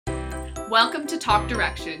Welcome to Talk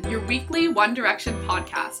Direction, your weekly One Direction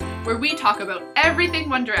podcast, where we talk about everything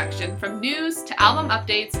One Direction, from news to album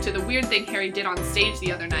updates to the weird thing Harry did on stage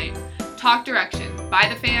the other night. Talk Direction, by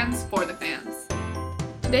the fans, for the fans.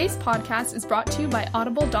 Today's podcast is brought to you by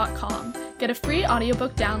Audible.com. Get a free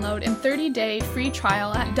audiobook download and 30-day free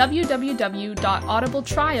trial at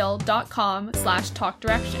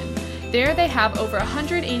www.audibletrial.com/talkdirection. There they have over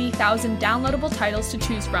 180,000 downloadable titles to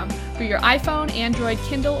choose from for your iPhone, Android,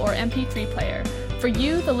 Kindle, or MP3 player. For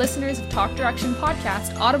you, the listeners of Talk Direction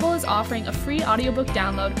podcast, Audible is offering a free audiobook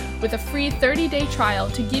download with a free 30-day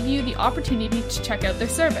trial to give you the opportunity to check out their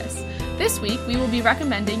service. This week, we will be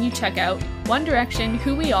recommending you check out One Direction,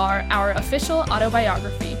 Who We Are, Our Official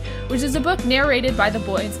Autobiography, which is a book narrated by the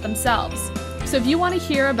boys themselves. So if you want to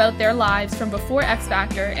hear about their lives from before X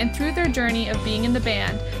Factor and through their journey of being in the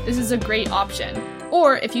band, this is a great option.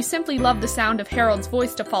 Or if you simply love the sound of Harold's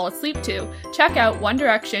voice to fall asleep to, check out One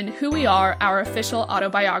Direction, Who We Are, Our Official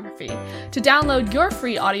Autobiography. To download your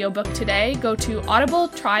free audiobook today, go to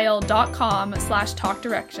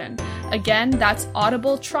audibletrial.com/talkdirection. Again, that's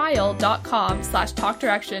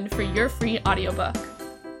audibletrial.com/talkdirection for your free audiobook.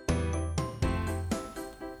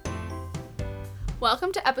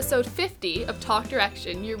 Welcome to episode 50 of Talk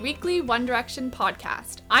Direction, your weekly One Direction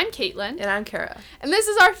podcast. I'm Caitlin. And I'm Kara. And this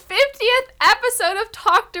is our 50th episode of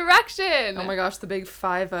Talk Direction. Oh my gosh, the big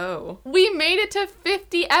 5-0. We made it to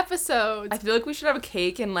 50 episodes. I feel like we should have a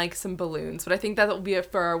cake and like some balloons, but I think that will be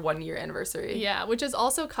it for our 1 year anniversary. Yeah, which is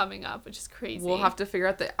also coming up, which is crazy. We'll have to figure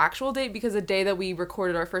out the actual date because the day that we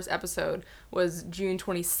recorded our first episode was June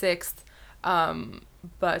 26th.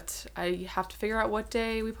 But I have to figure out what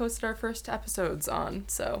day we posted our first episodes on,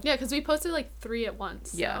 so. Yeah, because we posted like 3 at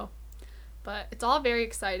once. Yeah. So. But it's all very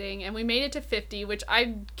exciting, and we made it to 50, which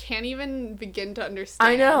I can't even begin to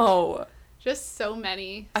understand. I know. Just so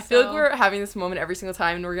many. I feel like we're having this moment every single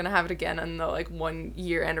time, and we're going to have it again on the, 1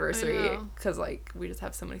 year anniversary, because, we just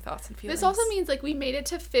have so many thoughts and feelings. This also means, we made it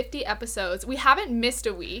to 50 episodes. We haven't missed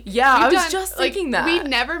a week. Yeah, I was just thinking that. We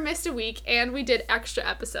never missed a week, and we did extra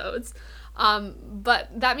episodes. But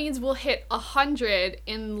that means we'll hit 100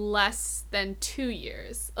 in less than 2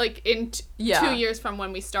 years. 2 years from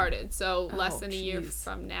when we started, so less than a year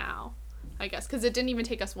from now, I guess. Because it didn't even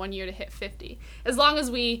take us 1 year to hit 50. As long as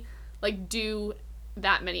we, do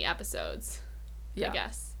that many episodes, I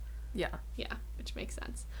guess. Yeah. Yeah, which makes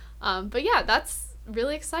sense. But yeah, that's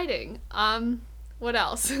really exciting. What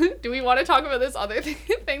else? Do we want to talk about this other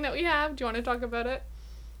thing that we have? Do you want to talk about it?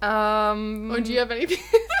 Or do you have anything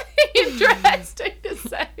interesting to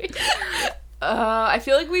say? I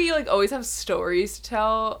feel like we always have stories to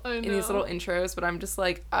tell in these little intros, but I'm just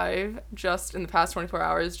I've just in the past 24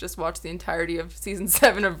 hours just watched the entirety of season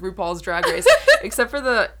 7 of RuPaul's Drag Race, except for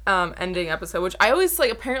the ending episode, which I always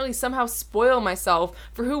apparently somehow spoil myself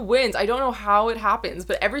for who wins. I don't know how it happens,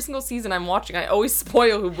 but every single season I'm watching, I always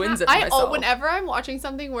spoil who wins it for myself. Whenever I'm watching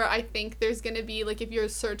something where I think there's gonna be if you're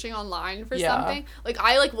searching online for something,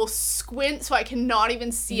 I will squint so I cannot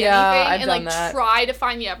even see anything and try to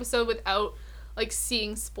find the episode without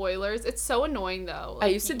seeing spoilers. It's so annoying though. I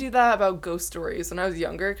used to do that about ghost stories when I was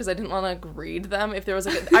younger because I didn't want to read them. If there was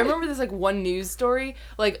I remember this one news story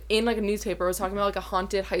in a newspaper was talking about a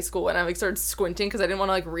haunted high school, and I started squinting because I didn't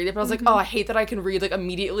want to read it, but I was oh, I hate that I can read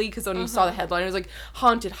immediately, because when you saw the headline it was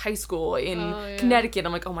haunted high school in Connecticut.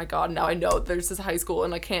 I'm oh my god, now I know there's this high school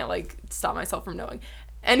and I can't stop myself from knowing.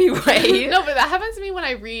 Anyway. No, but that happens to me when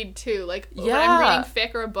I read too. When I'm reading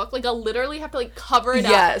fic or a book, I'll literally have to cover it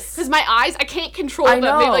up. Because my eyes, I can't control them.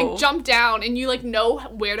 They jump down, and you know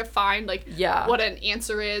where to find what an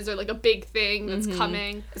answer is, or a big thing that's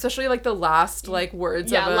coming. Especially the last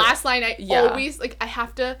words. Yeah, last line. I always I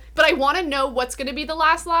have to, but I want to know what's gonna be the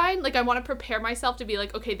last line. I want to prepare myself to be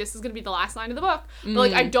okay, this is gonna be the last line of the book.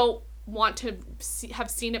 But I don't want to have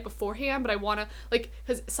seen it beforehand, but I want to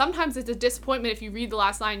because sometimes it's a disappointment if you read the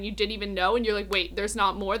last line and you didn't even know, and you're wait, there's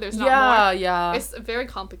not more. Yeah. It's very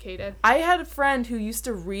complicated. I had a friend who used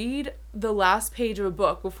to read the last page of a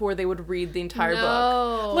book before they would read the entire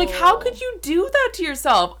book. How could you do that to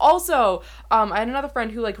yourself? Also, I had another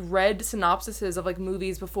friend who read synopsises of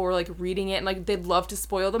movies before reading it, and they'd love to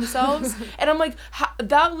spoil themselves. And I'm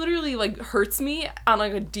that literally hurts me on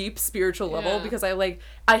a deep spiritual level, because I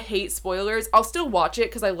hate spoilers. I'll still watch it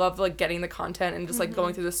because I love getting the content and just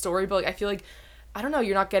going through the story, but I feel I don't know,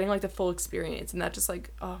 you're not getting the full experience, and that just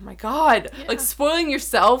oh my god, spoiling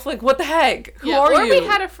yourself, what the heck? Who are you? Or we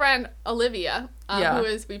had a friend, Olivia,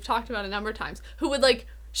 we've talked about a number of times, who would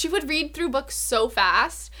she would read through books so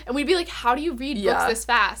fast, and we'd be how do you read books this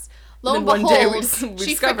fast? Lo and behold, we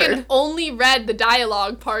she freaking only read the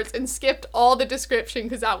dialogue parts and skipped all the description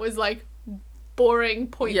because that was boring,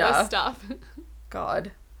 pointless stuff.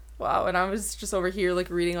 God. Wow. And I was just over here, like,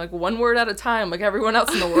 reading, like, one word at a time, like everyone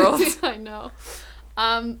else in the world. I know.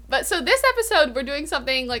 But so this episode, we're doing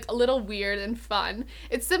something, like, a little weird and fun.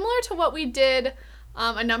 It's similar to what we did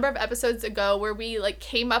a number of episodes ago, where we, like,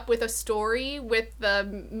 came up with a story with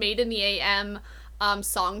the Made in the AM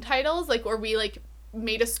song titles, like, where we, like,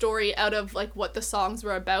 made a story out of, like, what the songs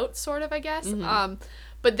were about, sort of, I guess. Mm-hmm.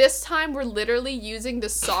 But this time we're literally using the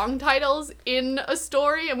song titles in a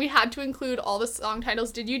story, and we had to include all the song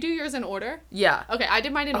titles. Did you do yours in order? Yeah. Okay, I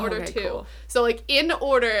did mine in order too. Cool. So, like, in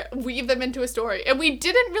order, weave them into a story. And we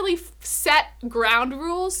didn't really set ground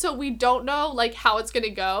rules, so we don't know, like, how it's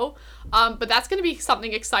gonna go. But that's gonna be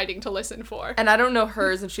something exciting to listen for. And I don't know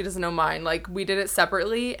hers, and she doesn't know mine. Like, we did it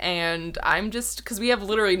separately, and I'm just, because we have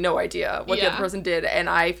literally no idea what the other person did, and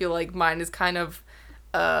I feel like mine is kind of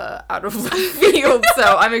out of left field,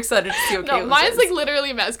 so I'm excited to see what Caitlin's mine's like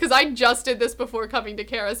literally a mess, because I just did this before coming to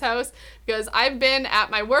Kara's house, because I've been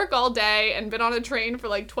at my work all day and been on a train for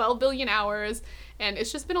like 12 billion hours, and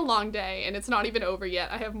it's just been a long day, and it's not even over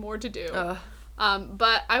yet. I have more to do.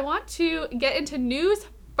 But I want to get into news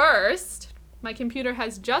first. My computer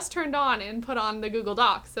has just turned on and put on the Google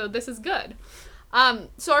Docs, so this is good.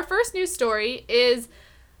 So our first news story is,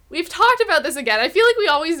 we've talked about this again. I feel like we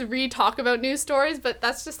always re-talk about news stories, but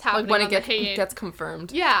that's just happening when it gets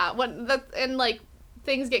confirmed. Yeah, and like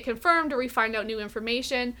things get confirmed or we find out new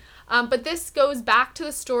information. But this goes back to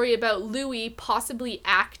the story about Louis possibly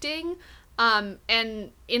acting,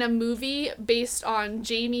 and in a movie based on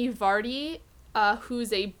Jamie Vardy,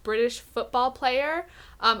 who's a British football player,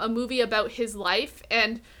 a movie about his life.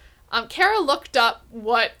 And Kara looked up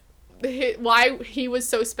why he was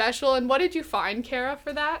so special, and what did you find, Kara,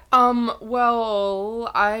 for that?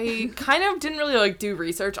 Well, I kind of didn't really, like, do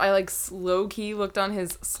research. I, like, low-key looked on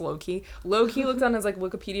his, like,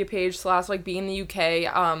 Wikipedia page / like, being in the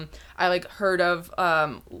UK. I, like, heard of,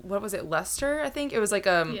 what was it, Leicester, I think? It was, like,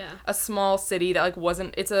 a small city that,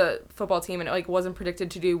 like, it's a football team, and it, like, wasn't predicted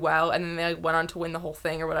to do well, and then they, like, went on to win the whole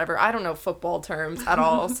thing or whatever. I don't know football terms at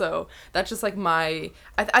all, so that's just, like,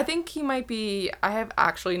 I think he might be, I have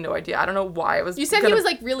actually no idea. I don't know why it was. You said he was,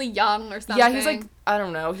 like, really young or something. Yeah, he's, like, I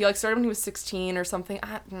don't know. He, like, started when he was 16 or something.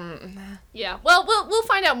 Yeah, well, we'll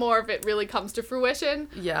find out more if it really comes to fruition.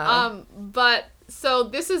 Yeah. But, so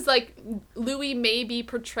this is, like, Louis may be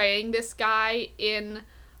portraying this guy in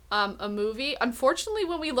a movie. Unfortunately,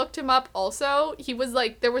 when we looked him up also, he was,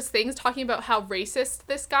 like, there was things talking about how racist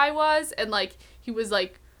this guy was, and, like, he was,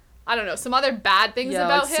 like, I don't know, some other bad things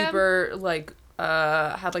about him. Super, like,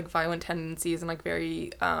 had, like, violent tendencies and, like,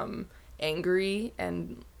 very, angry,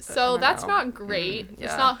 and so that's not great.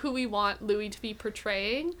 It's not who we want Louis to be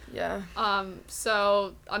portraying. Yeah.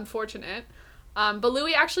 So unfortunate. But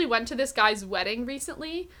Louis actually went to this guy's wedding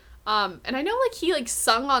recently. And I know, like, he, like,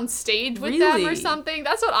 sung on stage with them or something.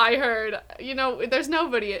 That's what I heard. You know, there's no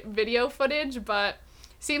video footage, but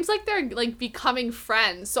seems like they're, like, becoming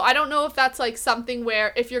friends. So I don't know if that's, like, something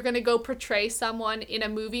where if you're gonna go portray someone in a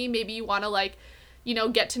movie, maybe you want to, like, you know,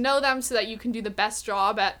 get to know them so that you can do the best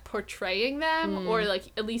job at portraying them, or, like,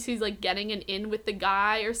 at least he's, like, getting an in with the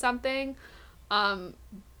guy or something.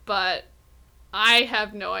 But I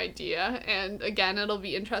have no idea, and again, it'll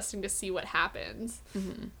be interesting to see what happens.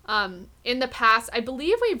 Mm-hmm. In the past, I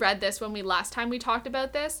believe we read this when last time we talked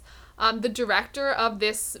about this, the director of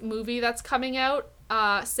this movie that's coming out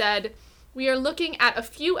said, "We are looking at a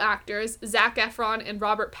few actors. Zac Efron and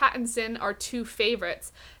Robert Pattinson are two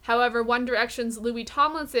favorites. However, One Direction's Louis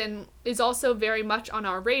Tomlinson is also very much on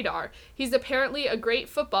our radar. He's apparently a great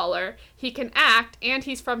footballer. He can act, and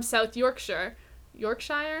he's from South Yorkshire.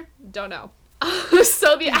 Yorkshire? Don't know.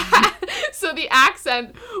 So the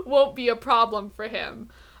accent won't be a problem for him."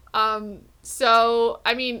 So,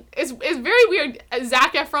 I mean, it's very weird.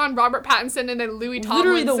 Zac Efron, Robert Pattinson, and then Louis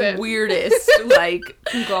Tomlinson. Literally the weirdest, like,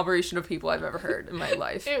 conglomeration of people I've ever heard in my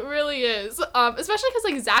life. It really is. Especially because,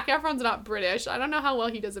 like, Zac Efron's not British. I don't know how well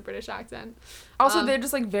he does a British accent. Also, they're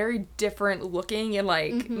just, like, very different looking and,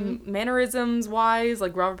 like, mannerisms-wise.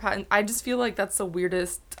 Like, Robert Pattinson, I just feel like that's the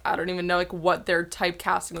weirdest. I don't even know, like, what their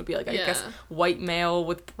typecasting would be. Like, I guess white male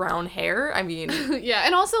with brown hair. I mean. Yeah,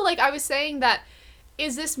 and also, like, I was saying that,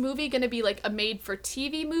 is this movie going to be, like, a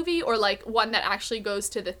made-for-TV movie, or, like, one that actually goes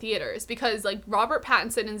to the theaters? Because, like, Robert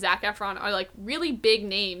Pattinson and Zac Efron are, like, really big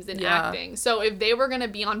names in acting. So if they were going to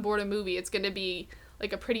be on board a movie, it's going to be,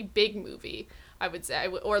 like, a pretty big movie, I would say.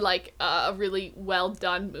 Or, like, a really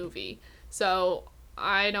well-done movie. So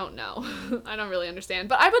I don't know. I don't really understand.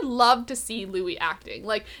 But I would love to see Louis acting.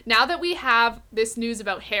 Like, now that we have this news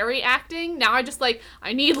about Harry acting, now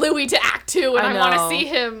I need Louis to act too, and I want to see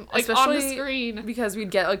him, like, especially on the screen. Because we'd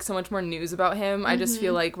get, like, so much more news about him. I just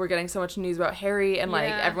feel like we're getting so much news about Harry and,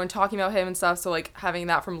 like, everyone talking about him and stuff. So, like, having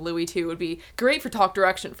that from Louis too would be great for Talk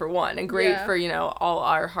Direction, for one, and great for, you know, all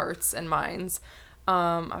our hearts and minds.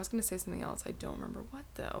 I was gonna say something else. I don't remember what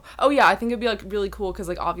though. Oh yeah, I think it'd be like really cool because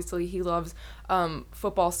like obviously he loves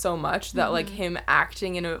football so much that like him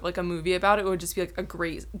acting in a movie about it would just be like a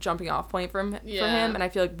great jumping off point for him, and I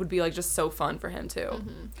feel like would be like just so fun for him too.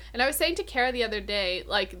 And I was saying to Kara the other day,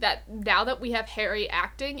 like, that now that we have Harry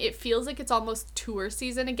acting, it feels like it's almost tour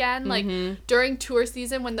season again. Like during tour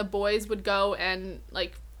season when the boys would go and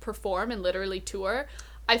like perform and literally tour,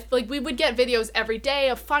 I feel like we would get videos every day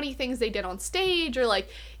of funny things they did on stage, or like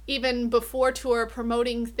even before tour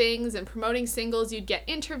promoting things and promoting singles, you'd get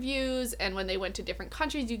interviews, and when they went to different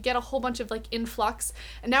countries, you'd get a whole bunch of like influx.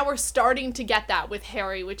 And now we're starting to get that with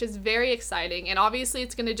Harry, which is very exciting. And obviously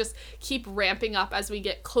it's going to just keep ramping up as we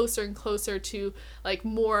get closer and closer to like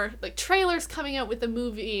more like trailers coming out with the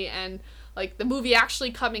movie, and like the movie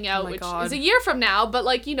actually coming out, which is a year from now, but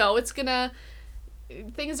like, you know,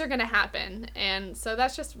 things are gonna happen, and so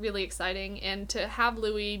that's just really exciting. And to have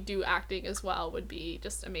Louis do acting as well would be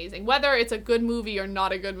just amazing. Whether it's a good movie or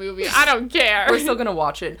not a good movie, I don't care. We're still gonna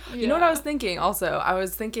watch it. You know what I was thinking also? I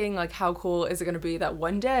was thinking like, how cool is it gonna be that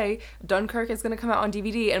one day Dunkirk is gonna come out on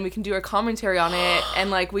DVD and we can do a commentary on it,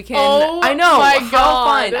 and like we can I know, how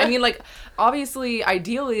fun. I mean, like, obviously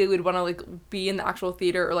ideally we'd want to like be in the actual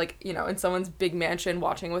theater or like, you know, in someone's big mansion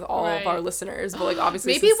watching with all of our listeners, but like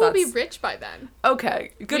obviously maybe we'll be rich by then.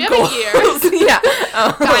 Okay, good we have a year. Yeah.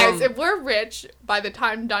 Guys, if we're rich by the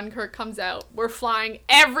time Dunkirk comes out, we're flying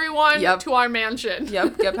everyone to our mansion.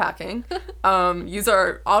 Yep, get packing. Use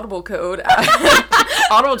our Audible code at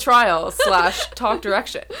Audible Trial /Talk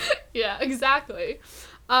Direction. Yeah, exactly.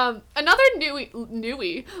 Another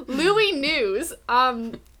Louis news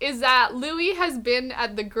is that Louis has been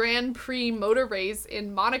at the Grand Prix motor race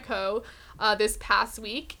in Monaco this past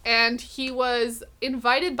week, and he was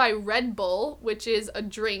invited by Red Bull, which is a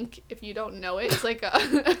drink, if you don't know it. It's like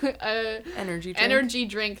a energy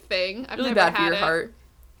drink thing. I've really never bad for your heart.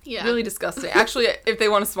 Yeah. Really disgusting. Actually, if they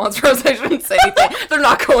want to sponsor us, I shouldn't say anything. They're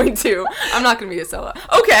not going to. I'm not going to be a sellout.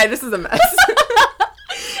 Okay, this is a mess.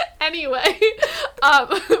 Anyway,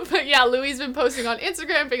 but yeah, Louis been posting on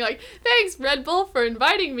Instagram being like, thanks Red Bull for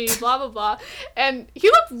inviting me, blah blah blah, and he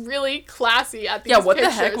looked really classy at these what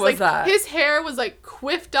pictures. The heck was like, that? His hair was like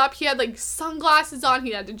quiffed up, he had like sunglasses on,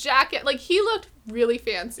 he had a jacket, like he looked really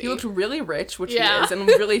fancy. He looked really rich, which he is, and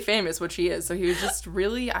really famous, which he is, so he was just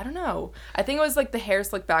really, I don't know, I think it was like the hair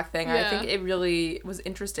slick back thing. I think it really was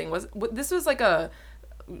interesting. This was like a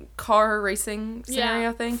car racing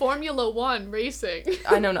scenario thing? Formula 1 racing.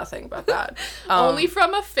 I know nothing about that. Only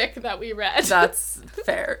from a fic that we read. That's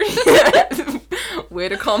fair. Way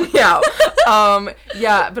to call me out.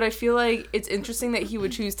 Yeah, but I feel like it's interesting that he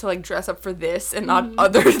would choose to like dress up for this and not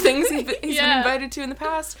other things he's been invited to in the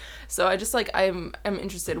past. So I just like I'm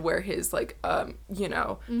interested where his like you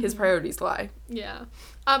know, his priorities lie. Yeah.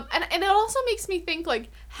 And it also makes me think, like,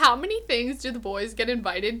 how many things do the boys get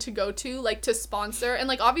invited to go to, like, to sponsor? And,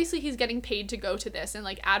 like, obviously he's getting paid to go to this and,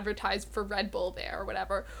 like, advertise for Red Bull there or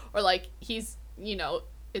whatever. Or, like, he's, you know,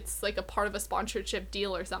 it's, like, a part of a sponsorship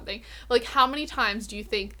deal or something. Like, how many times do you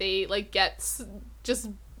think they, like, get just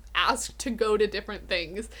asked to go to different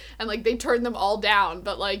things and like they turn them all down,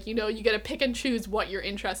 but like, you know, you gotta pick and choose what you're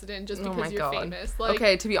interested in just because you're famous. Like,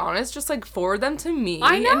 okay, to be honest, just like forward them to me.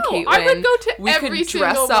 I know, and Caitlin. I would go to we every could single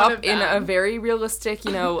dress one up of them. in a very realistic,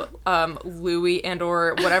 you know, Louis and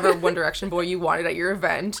or whatever One Direction boy you wanted at your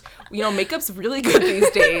event. You know, makeup's really good these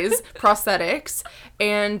days, prosthetics,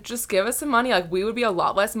 and just give us some money. Like, we would be a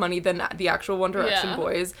lot less money than the actual One Direction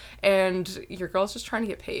boys, and your girl's just trying to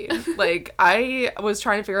get paid. Like, I was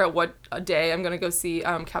trying to figure out what day I'm gonna go see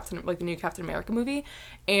the new Captain America movie,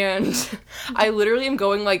 and I literally am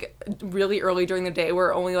going like really early during the day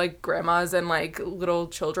where only like grandmas and like little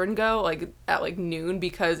children go, like at like noon,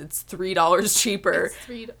 because it's $3 cheaper.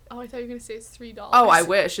 It's Oh, I thought you were gonna say it's $3. Oh, I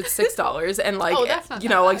wish. It's $6, and like you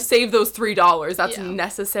know, like save those $3. That's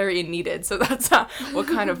necessary and needed. So that's what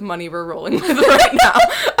kind of money we're rolling with right now.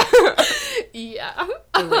 Yeah.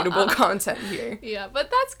 Relatable content here. Yeah,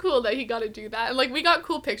 but that's cool that he got to do that. And like we got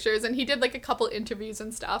cool pictures, and he did like a couple interviews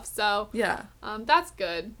and stuff. So yeah, that's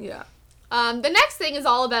good. Yeah. The next thing is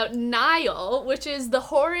all about Niall, which is the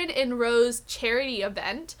Horan and Rose charity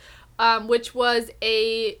event. which was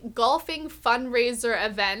a golfing fundraiser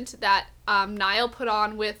event that Niall put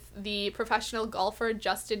on with the professional golfer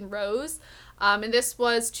Justin Rose. And this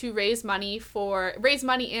was to raise money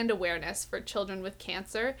and awareness for children with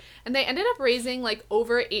cancer. And they ended up raising like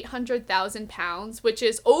over £800,000, which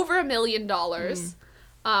is over $1 million,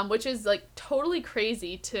 which is like totally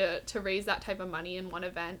crazy to raise that type of money in one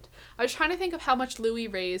event. I was trying to think of how much Louis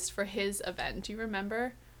raised for his event. Do you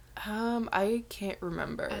remember? I can't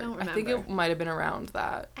remember. I don't remember. I think it might have been around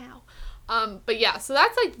that. Ow. But yeah, so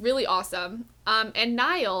that's like really awesome. And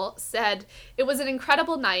Niall said, "It was an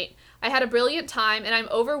incredible night. I had a brilliant time and I'm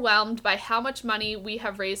overwhelmed by how much money we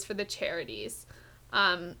have raised for the charities."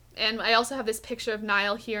 And I also have this picture of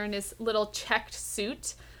Niall here in his little checked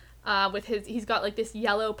suit, he's got like this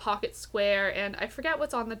yellow pocket square, and I forget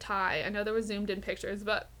what's on the tie. I know there were zoomed in pictures,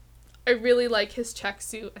 but I really like his check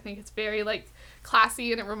suit. I think it's very like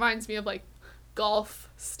classy and it reminds me of like golf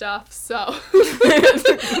stuff. So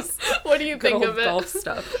what do you think of it? Golf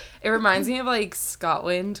stuff. It reminds me of like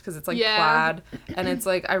Scotland because it's like plaid, and it's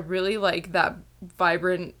like I really like that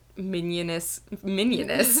vibrant minionist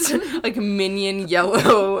like minion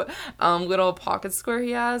yellow little pocket square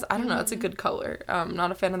he has. I don't know, it's a good color. I'm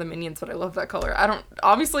not a fan of the Minions, but I love that color.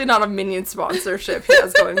 Obviously not a Minion sponsorship he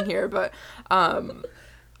has going here, but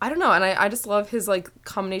I don't know, and I just love his, like,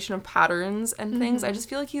 combination of patterns and things. I just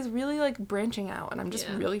feel like he's really, like, branching out, and I'm just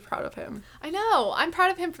really proud of him. I know. I'm proud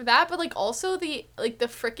of him for that, but, like, also the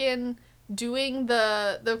frickin' doing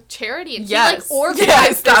the charity, and he, like, organized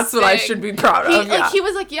this that's thing. What I should be proud of, Like, he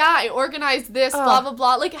was like, yeah, I organized this, blah, blah,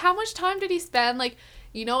 blah. Like, how much time did he spend, like,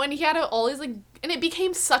 you know, and he had all these, like, and it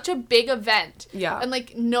became such a big event. Yeah. And,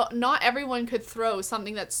 like, not everyone could throw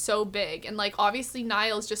something that's so big. And, like, obviously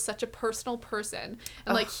Niall's just such a personal person.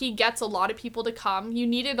 And, like, he gets a lot of people to come. You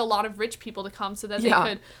needed a lot of rich people to come so that they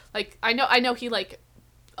could, like, I know he, like,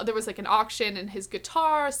 there was, like, an auction and his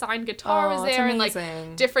signed guitar was there. And, like,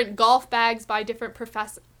 different golf bags by different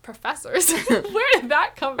professors. Where did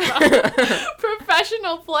that come from?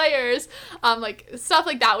 Professional players. Like, stuff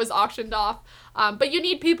like that was auctioned off. But you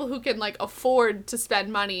need people who can, like, afford to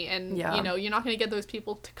spend money, and, you know, you're not going to get those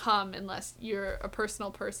people to come unless you're a personal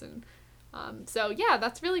person. So, yeah,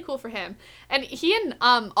 that's really cool for him. And he and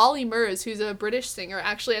Ollie Murs, who's a British singer,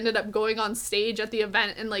 actually ended up going on stage at the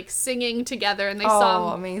event and, like, singing together, and they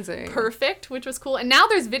sung amazing. Perfect, which was cool. And now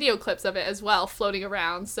there's video clips of it as well floating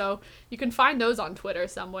around, so you can find those on Twitter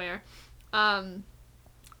somewhere.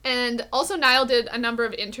 And also Niall did a number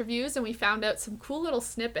of interviews, and we found out some cool little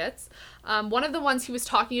snippets. One of the ones he was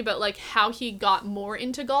talking about, like, how he got more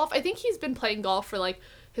into golf. I think he's been playing golf for, like,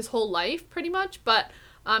 his whole life, pretty much, but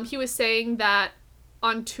he was saying that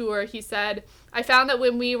on tour, he said, "I found that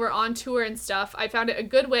when we were on tour and stuff, I found it a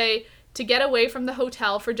good way to get away from the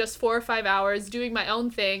hotel for just 4 or 5 hours, doing my own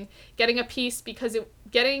thing, getting a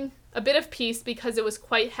bit of peace because it was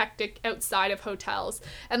quite hectic outside of hotels."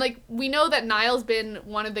 And, like, we know that Niall's been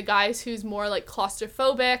one of the guys who's more, like,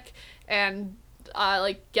 claustrophobic and,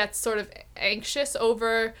 like, gets sort of anxious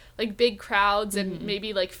over, like, big crowds and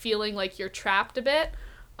maybe, like, feeling like you're trapped a bit.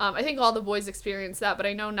 I think all the boys experience that, but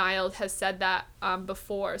I know Niall has said that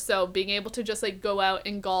before. So being able to just, like, go out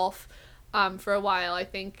and golf for a while, I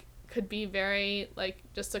think, could be very, like,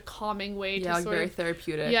 just a calming way to like sort very of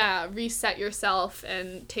therapeutic. Reset yourself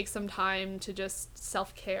and take some time to just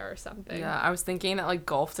self-care or something. Yeah, I was thinking that, like,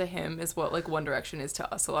 golf to him is what, like, One Direction is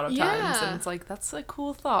to us a lot of times, and it's like, that's a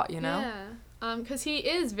cool thought, you know? Yeah. Because he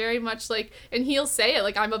is very much, like, and he'll say it,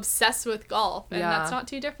 like, I'm obsessed with golf, and that's not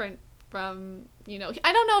too different from, you know,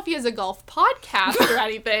 I don't know if he has a golf podcast or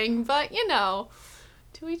anything, but, you know,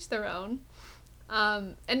 to each their own.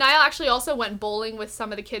 And Niall actually also went bowling with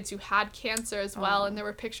some of the kids who had cancer as well, and there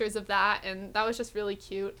were pictures of that, and that was just really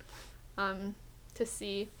cute to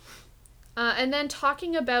see. And then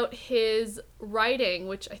talking about his writing,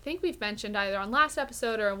 which I think we've mentioned either on last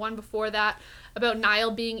episode or one before that, about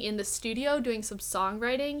Niall being in the studio doing some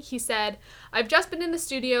songwriting. He said, "I've just been in the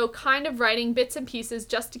studio kind of writing bits and pieces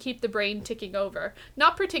just to keep the brain ticking over.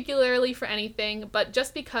 Not particularly for anything, but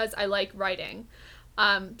just because I like writing."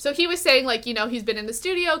 So he was saying, like, you know, he's been in the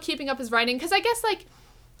studio keeping up his writing, because I guess, like,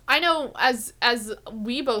 I know as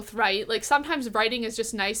we both write, like, sometimes writing is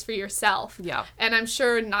just nice for yourself. Yeah. And I'm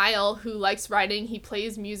sure Niall, who likes writing, he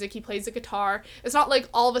plays music, he plays the guitar. It's not like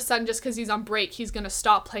all of a sudden just because he's on break, he's going to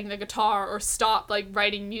stop playing the guitar or stop, like,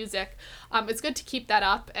 writing music. It's good to keep that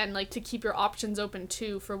up and, like, to keep your options open,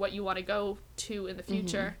 too, for what you want to go to in the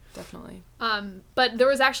future. Definitely. But there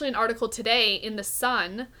was actually an article today in The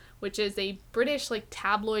Sun, which is a British, like,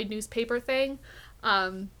 tabloid newspaper thing,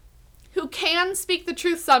 who can speak the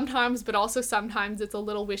truth sometimes, but also sometimes it's a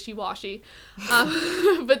little wishy-washy.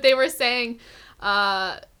 But they were saying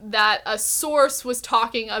that a source was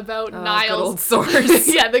talking about Niall's... Good old source.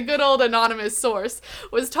 Yeah, the good old anonymous source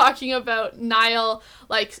was talking about Niall,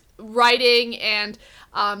 like, writing and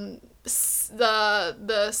the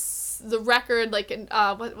record, like,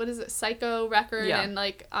 what is it, Psycho record, and,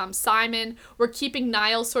 like, Simon were keeping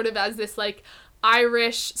Niall sort of as this, like,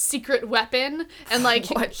 Irish secret weapon, and like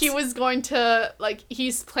he was going to, like,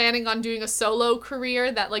 he's planning on doing a solo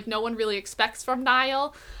career that, like, no one really expects from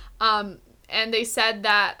Niall, and they said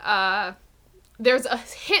that there's a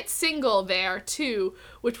hit single there too,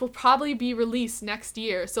 which will probably be released next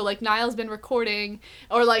year. So, like, Niall's been recording,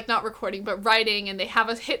 or, like, not recording, but writing, and they have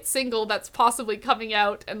a hit single that's possibly coming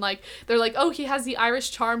out, and, like, they're like, oh, he has the Irish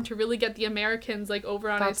charm to really get the Americans, like, over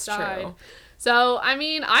on his side. True. So, I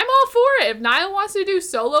mean, I'm all for it. If Niall wants to do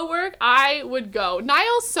solo work, I would go.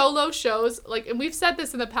 Niall's solo shows, like, and we've said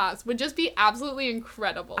this in the past, would just be absolutely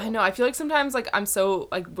incredible. I know. I feel like sometimes, like, I'm so,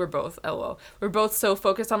 like, we're both so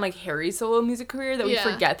focused on, like, Harry's solo music career that we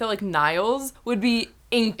forget that, like, Niall's would be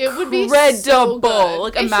incredible. It would be so good.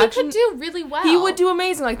 Like, and imagine he could do really well. He would do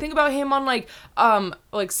amazing. Like, think about him on,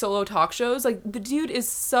 like solo talk shows. Like, the dude is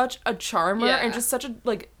such a charmer and just such a,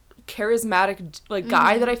 like, charismatic, like,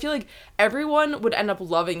 guy that I feel like everyone would end up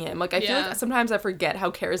loving him. Like, I feel like sometimes I forget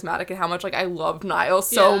how charismatic and how much, like, I love Niall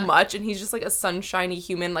so much, and he's just, like, a sunshiny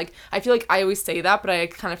human. Like, I feel like I always say that, but I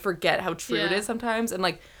kind of forget how true it is sometimes. And,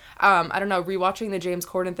 like, I don't know, rewatching the James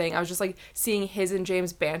Corden thing, I was just, like, seeing his and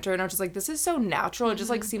James banter, and I was just like, this is so natural. It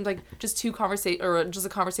just, like, seems like just a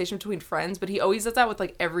conversation between friends, but he always does that with,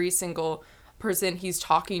 like, every single person he's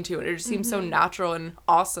talking to, and it just seems so natural and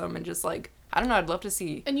awesome, and just, like, I don't know, I'd love to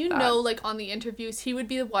see And know, like, on the interviews, he would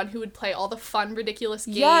be the one who would play all the fun, ridiculous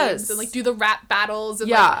games and, like, do the rap battles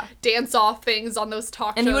and, like, dance off things on those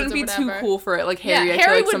talk shows. And he wouldn't be too cool for it, like Harry. I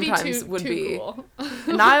feel like sometimes would be. Cool.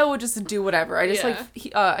 Niall would just do whatever. I just,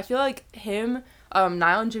 I feel like him,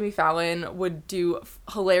 Niall and Jimmy Fallon would do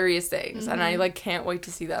hilarious things, and I, like, can't wait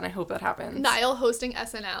to see that, and I hope that happens. Niall hosting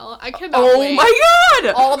SNL. I cannot wait. Oh my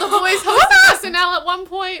god! All the boys hosting SNL at one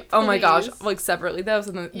point. Please. Oh my gosh. Like, separately, though,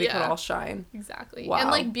 so they could all shine. Exactly. Wow. And,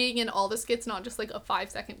 like, being in all the skits, not just, like, a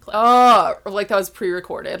 5-second clip. Oh, or, like, that was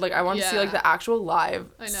pre-recorded. Like, I want to see, like, the actual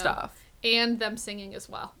live stuff. And them singing as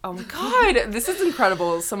well. Oh my god, this is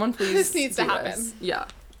incredible. Someone please This needs to happen. This. Yeah.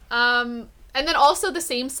 And then also the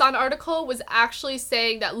same Sun article was actually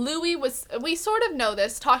saying that Louis was, we sort of know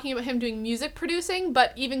this, talking about him doing music producing,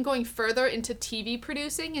 but even going further into TV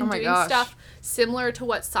producing and doing stuff similar to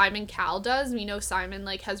what Simon Cowell does. We know Simon,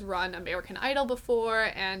 like, has run American Idol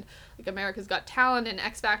before, and, like, America's Got Talent and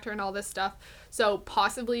X Factor and all this stuff. So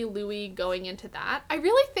possibly Louis going into that. I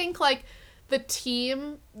really think, like, the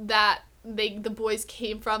team that the boys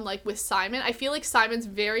came from, like, with Simon, I feel like Simon's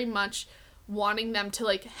very much wanting them to,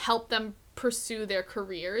 like, help them pursue their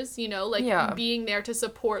careers, you know, like, being there to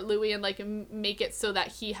support Louis and, like, make it so that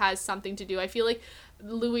he has something to do. I feel like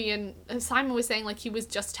Louis and Simon was saying, like, he was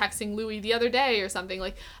just texting Louis the other day or something.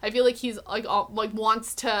 Like, I feel like he's, like,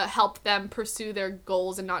 wants to help them pursue their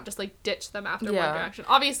goals and not just, like, ditch them after one direction.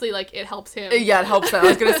 Obviously, like, it helps him. Yeah, it helps them. I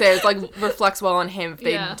was gonna say, it's, like, reflects well on him if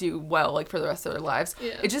they do well, like, for the rest of their lives.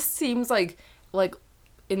 Yeah. It just seems like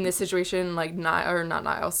in this situation, like,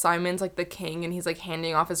 Simon's, like, the king, and he's, like,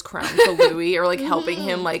 handing off his crown to Louis, or, like, helping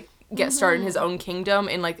him, like, get started in his own kingdom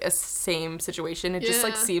in, like, a same situation. It just,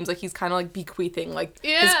 like, seems like he's kind of, like, bequeathing, like,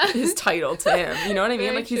 his title to him. You know what I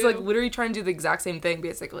mean? Like, he's, like, literally trying to do the exact same thing,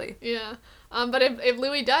 basically. Yeah. But if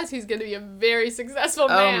Louis does, he's gonna be a very successful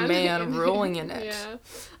man. Oh, man, rolling in it. Yeah.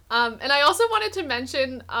 And I also wanted to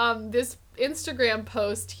mention this Instagram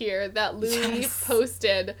post here that Louis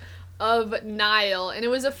posted of Niall, and it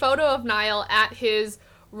was a photo of Niall at his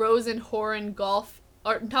Horn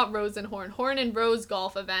and Rose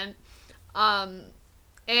golf event,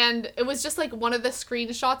 and it was just, like, one of the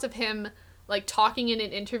screenshots of him, like, talking in an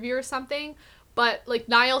interview or something, but, like,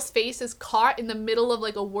 Niall's face is caught in the middle of,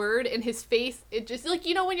 like, a word, and his face, it just, like,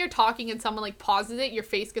 you know, when you're talking and someone, like, pauses it, your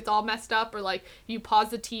face gets all messed up, or, like, you pause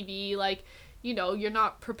the TV, like, you know, you're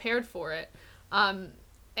not prepared for it,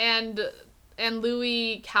 and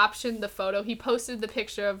Louis captioned the photo. He posted the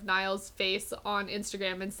picture of Niall's face on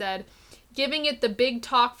Instagram and said, "Giving it the big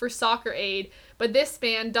talk for Soccer Aid, but this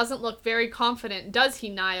man doesn't look very confident, does he,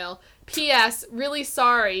 Niall? P.S. Really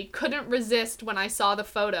sorry, couldn't resist when I saw the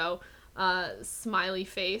photo." Smiley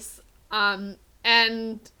face.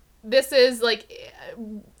 And this is, like,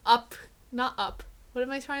 what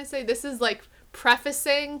am I trying to say? This is, like,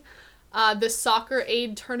 prefacing the Soccer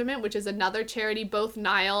Aid Tournament, which is another charity both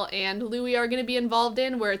Niall and Louis are going to be involved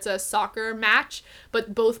in, where it's a soccer match,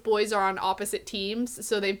 but both boys are on opposite teams.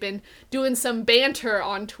 So they've been doing some banter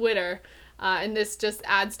on Twitter, and this just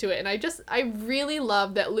adds to it. And I really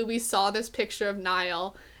love that Louis saw this picture of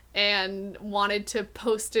Niall and wanted to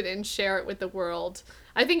post it and share it with the world.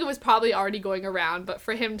 I think it was probably already going around, but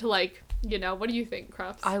for him to what do you think,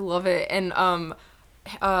 Krups? I love it. And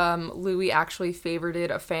Louis actually favorited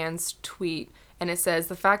a fan's tweet, and it says,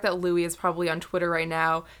 the fact that Louis is probably on Twitter right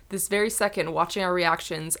now, this very second, watching our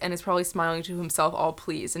reactions, and is probably smiling to himself all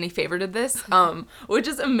pleased, and he favorited this, which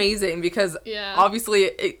is amazing, because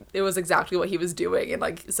obviously it was exactly what he was doing,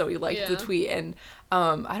 and so he liked the tweet, and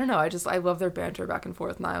I don't know, I love their banter back and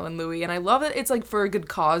forth, Niall and Louis, and I love that it's for a good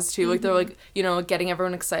cause too. They're getting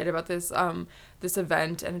everyone excited about this this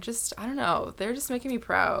event, and it just, I don't know, they're just making me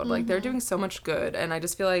proud. They're doing so much good, and I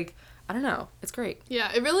just feel I don't know, it's great.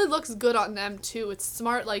 Yeah, it really looks good on them too. It's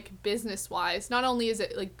smart, business wise. Not only is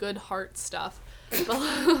it good heart stuff,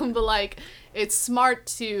 but it's smart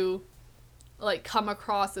to come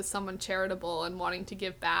across as someone charitable and wanting to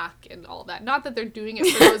give back and all that. Not that they're doing it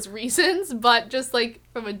for those reasons, but just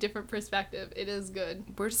from a different perspective, it is good.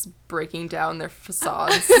 We're just breaking down their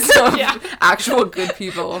facades of actual good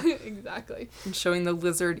people. Exactly. And showing the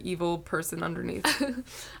lizard evil person underneath.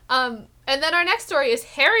 And then our next story is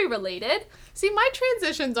Harry related. See, my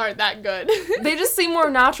transitions aren't that good. They just seem more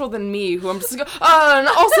natural than me, who I'm just and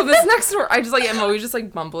also this next story, I just I'm always just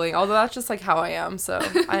mumbling, although that's just how I am, so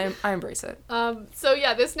I embrace it. So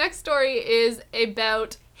yeah, this next story is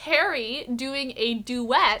about Harry doing a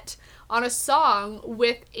duet on a song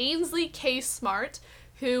with Ainsley K. Smart,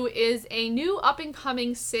 who is a new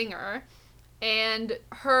up-and-coming singer, and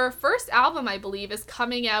her first album, I believe, is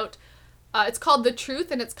coming out. It's called The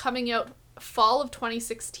Truth, and it's coming out fall of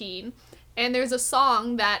 2016. And there's a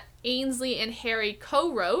song that Ainsley and Harry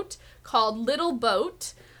co-wrote called Little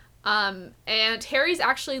Boat. And Harry's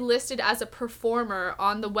actually listed as a performer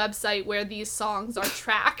on the website where these songs are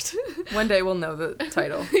tracked. One day we'll know the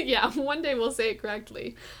title. Yeah, one day we'll say it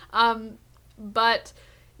correctly. But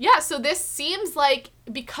yeah, so this seems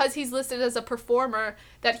because he's listed as a performer,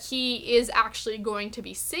 that he is actually going to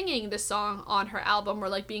be singing the song on her album,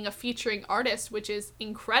 or being a featuring artist, which is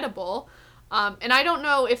incredible. And I don't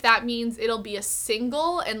know if that means it'll be a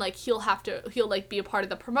single and he'll be a part of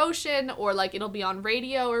the promotion, or it'll be on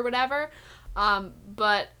radio or whatever.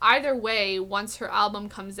 But either way, once her album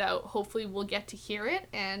comes out, hopefully we'll get to hear it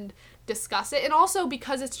and discuss it. And also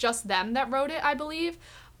because it's just them that wrote it, I believe,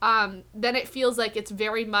 then it feels it's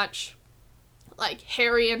very much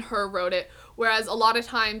Harry and her wrote it. Whereas a lot of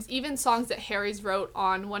times, even songs that Harry's wrote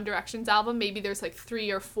on One Direction's album, maybe there's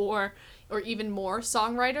 3 or 4 or even more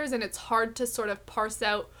songwriters, and it's hard to sort of parse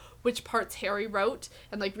out which parts Harry wrote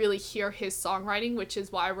and really hear his songwriting, which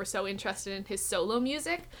is why we're so interested in his solo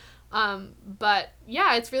music. But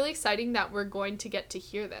yeah, it's really exciting that we're going to get to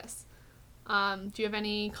hear this. Do you have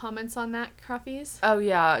any comments on that, Cruffies? Oh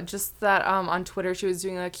yeah, just that on Twitter she was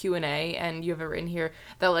doing a Q&A, and you have it written here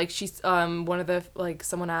that she's one of the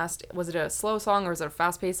someone asked, was it a slow song or is it a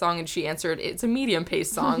fast-paced song, and she answered it's a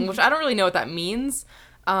medium-paced song, which I don't really know what that means.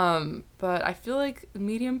 But I feel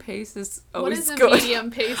medium pace is always good. What is a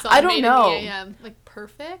medium pace on I don't know. AM?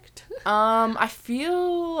 Perfect? I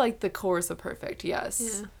feel the chorus of Perfect, yes.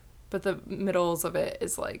 Yeah. But the middles of it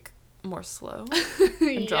is more slow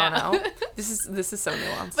and drawn out. This is so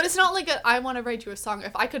nuanced. But it's not I want to write you a song.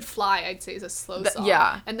 If I Could Fly, I'd say is a slow song.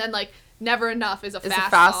 Yeah. And then Never Enough is a fast song. It's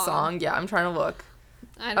a fast song. Yeah, I'm trying to look.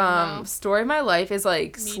 I don't know. Story of My Life is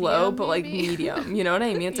medium, slow, but maybe? medium. You know what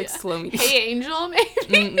I mean? It's slow medium. Hey Angel,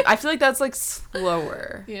 maybe. I feel that's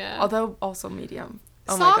slower. Yeah. Although also medium.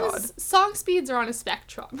 Oh my god. Song speeds are on a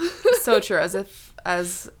spectrum. So true,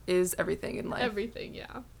 as is everything in life. Everything,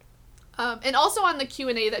 yeah. And also on the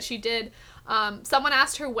Q&A that she did, someone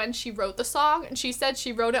asked her when she wrote the song, and she said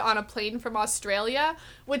she wrote it on a plane from Australia,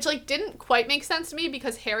 which didn't quite make sense to me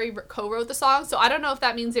because Harry co-wrote the song. So I don't know if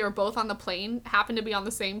that means they were both on the plane, happened to be on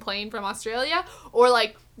the same plane from Australia, or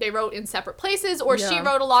they wrote in separate places, or she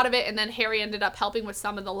wrote a lot of it and then Harry ended up helping with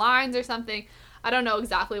some of the lines or something. I don't know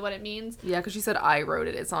exactly what it means. Yeah, because she said I wrote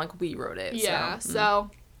it. It's not we wrote it. Yeah,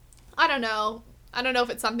 so I don't know. I don't know if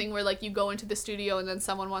it's something where you go into the studio and then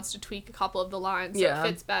someone wants to tweak a couple of the lines so it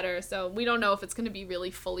fits better. So we don't know if it's going to be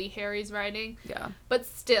really fully Harry's writing. Yeah. But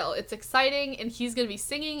still, it's exciting, and he's going to be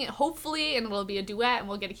singing, hopefully, and it'll be a duet, and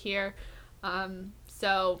we'll get to hear. And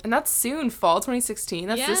that's soon, fall 2016.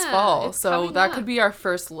 That's this fall. So that could be our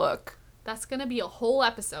first look. That's going to be a whole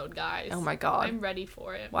episode, guys. Oh my god. I'm ready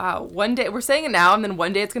for it. Wow. One day, we're saying it now, and then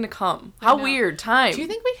one day it's going to come. How weird. Time. Do you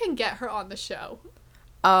think we can get her on the show?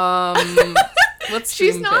 Let's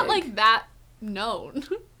She's dream not big. like that known.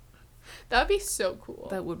 That would be so cool.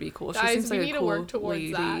 That would be cool. She Guys, seems like we a need cool to work towards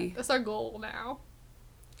lady. that. That's our goal now.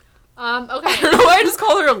 Okay. I don't know why I just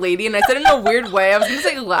called her a lady, and I said it in a weird way. I was gonna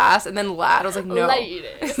say lass and then lad. I was like, no.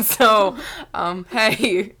 Lady. So,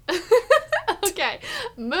 hey. Okay,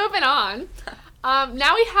 moving on.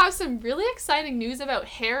 Now we have some really exciting news about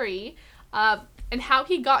Harry, and how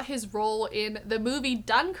he got his role in the movie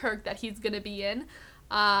Dunkirk that he's gonna be in,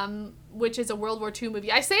 which is a World War II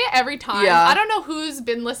movie. I say it every time. Yeah. I don't know who's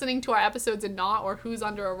been listening to our episodes and not, or who's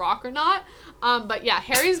under a rock or not. But yeah,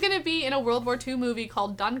 Harry's gonna be in a World War II movie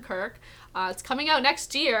called Dunkirk. It's coming out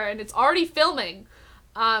next year, and it's already filming.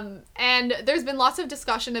 And there's been lots of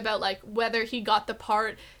discussion about like whether he got the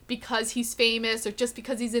part because he's famous or just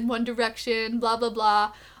because he's in One Direction, blah blah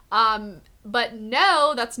blah. But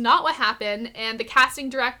no, that's not what happened. And the casting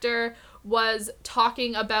director was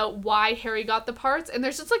talking about why Harry got the parts, and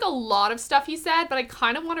there's just like a lot of stuff he said, but I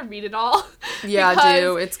kind of want to read it all. Yeah,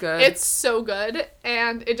 do. It's good. It's so good,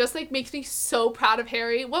 and it just like makes me so proud of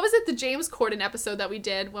Harry. What was it, the James Corden episode that we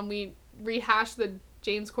did when we rehashed the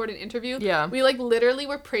James Corden interview? Yeah. We like literally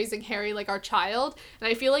were praising Harry like our child, and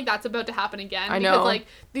I feel like that's about to happen again. I because know. like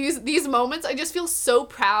these moments, I just feel so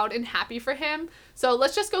proud and happy for him. So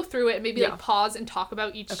let's just go through it and maybe like pause and talk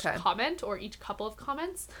about each comment or each couple of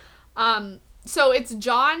comments. So it's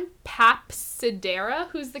John Papsidera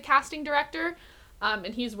who's the casting director,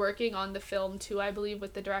 and he's working on the film too, I believe,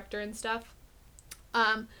 with the director and stuff.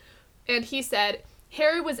 And he said,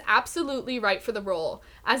 Harry was absolutely right for the role.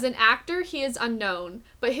 As an actor, he is unknown,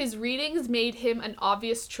 but his readings made him an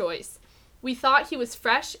obvious choice. We thought he was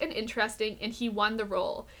fresh and interesting, and he won the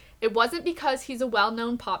role. It wasn't because he's a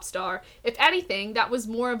well-known pop star. If anything, that was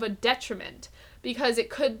more of a detriment, because it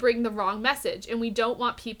could bring the wrong message, and we don't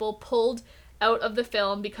want people pulled out of the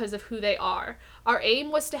film because of who they are. Our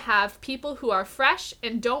aim was to have people who are fresh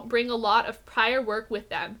and don't bring a lot of prior work with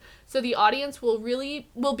them, so the audience will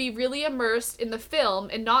be really immersed in the film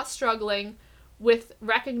and not struggling with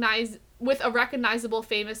recognizable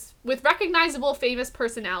famous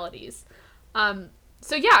personalities.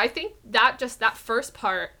 So yeah, I think that just that first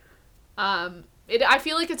part, I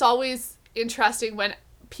feel like it's always interesting when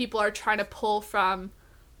people are trying to pull from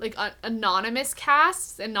like anonymous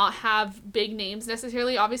casts and not have big names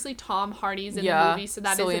necessarily. Obviously Tom Hardy's in the movie, so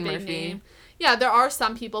that is a big name. Yeah, there are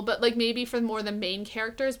some people, but like maybe for more the main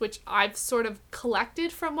characters, which I've sort of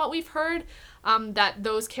collected from what we've heard, that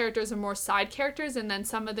those characters are more side characters, and then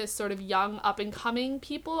some of this sort of young up and coming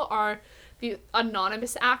people are the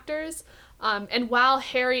anonymous actors. And while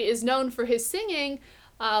Harry is known for his singing,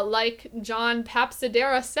 like John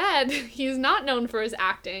Papsidera said, he's not known for his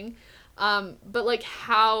acting. But like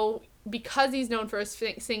how, because he's known for his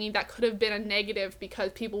singing, that could have been a negative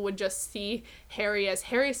because people would just see Harry as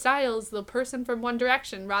Harry Styles, the person from One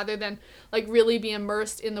Direction, rather than like really be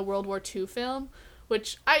immersed in the World War II film,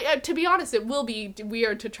 which to be honest, it will be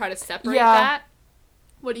weird to try to separate that.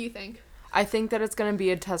 What do you think? I think that it's going to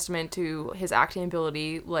be a testament to his acting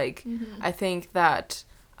ability. Like, I think that,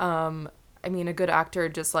 a good actor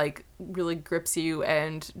just like really grips you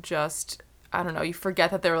and just, I don't know, you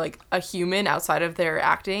forget that they're like a human outside of their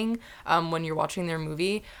acting when you're watching their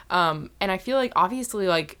movie. And I feel like obviously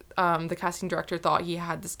like the casting director thought he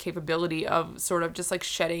had this capability of sort of just like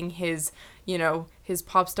shedding his, his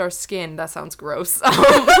pop star skin. That sounds gross.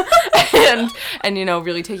 And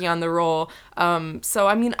really taking on the role. So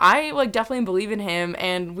I like definitely believe in him,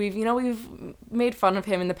 and we've made fun of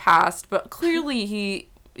him in the past, but clearly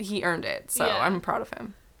he earned it. So I'm proud of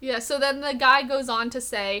him. Yeah, so then the guy goes on to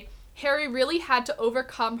say, Harry really had to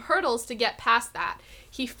overcome hurdles to get past that.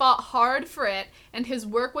 He fought hard for it, and his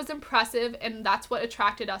work was impressive, and that's what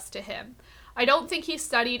attracted us to him. I don't think he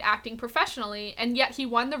studied acting professionally, and yet he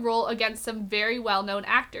won the role against some very well-known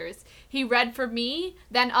actors. He read for me,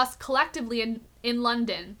 then us collectively in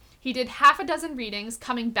London. He did half a dozen readings,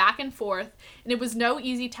 coming back and forth, and it was no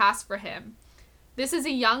easy task for him. This is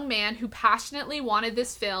a young man who passionately wanted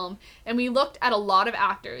this film, and we looked at a lot of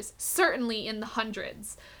actors, certainly in the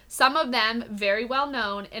hundreds. Some of them very well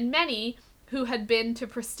known, and many who had been to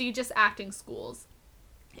prestigious acting schools.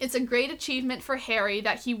 It's a great achievement for Harry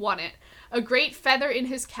that he won it, a great feather in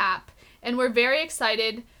his cap, and we're very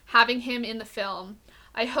excited having him in the film.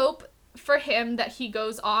 I hope for him that he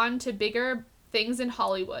goes on to bigger things in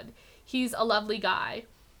Hollywood. He's a lovely guy.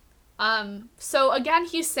 So again,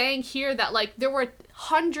 he's saying here that like there were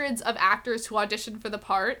hundreds of actors who auditioned for the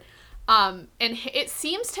part, and it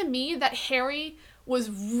seems to me that Harry was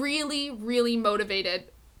really, really motivated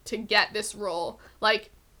to get this role. Like,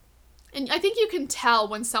 And I think you can tell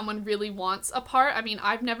when someone really wants a part. I mean,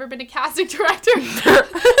 I've never been a casting director,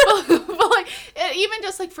 but like, even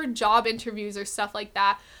just like for job interviews or stuff like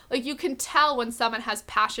that, like you can tell when someone has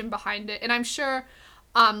passion behind it. And I'm sure,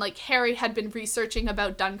 like Harry had been researching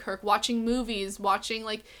about Dunkirk, watching movies, watching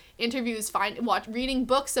like interviews, reading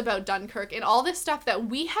books about Dunkirk, and all this stuff that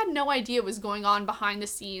we had no idea was going on behind the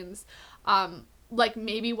scenes. Like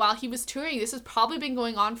maybe while he was touring. This has probably been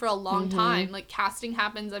going on for a long time. Like casting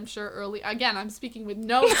happens, I'm sure early. Again, I'm speaking with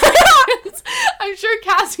no experience. I'm sure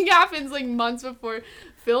casting happens like months before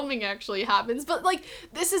filming actually happens. But like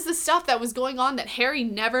this is the stuff that was going on that Harry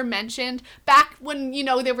never mentioned back when, you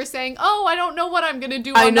know, they were saying, "Oh, I don't know what I'm gonna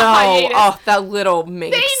do on the hiatus." Oh, that little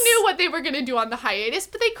minx. They knew what they were gonna do on the hiatus,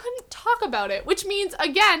 but they couldn't talk about it. Which means,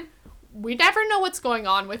 again, we never know what's going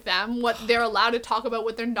on with them, what they're allowed to talk about,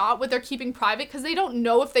 what they're not, what they're keeping private, because they don't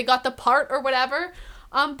know if they got the part or whatever.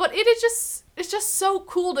 But it's just so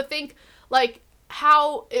cool to think, like,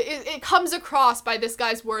 how it comes across by this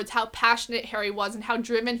guy's words, how passionate Harry was and how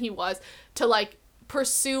driven he was to, like,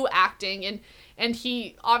 pursue acting. And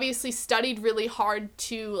he obviously studied really hard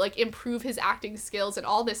to, like, improve his acting skills and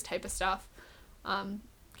all this type of stuff.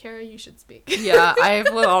 Kara, you should speak. Yeah, I have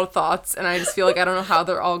a lot of thoughts, and I just feel like I don't know how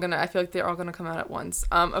they're all gonna. I feel like they're all gonna come out at once.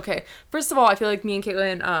 Okay. First of all, I feel like me and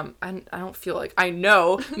Caitlin. I don't feel like I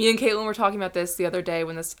know. Me and Caitlin were talking about this the other day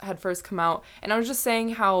when this had first come out, and I was just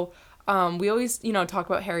saying how we always, you know, talk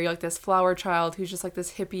about Harry like this flower child who's just like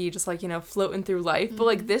this hippie, just like, you know, floating through life. But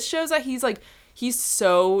like this shows that he's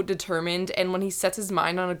so determined, and when he sets his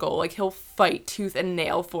mind on a goal, like he'll fight tooth and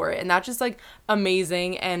nail for it, and that's just like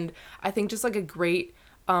amazing. And I think just like a great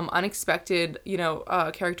unexpected, you know,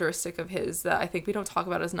 characteristic of his that I think we don't talk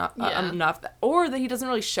about as enough, or that he doesn't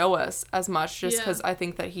really show us as much, just because I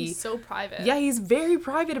think that he's so private. Yeah, he's very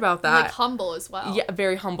private about that. And, like, humble as well. Yeah,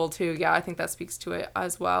 very humble too. Yeah, I think that speaks to it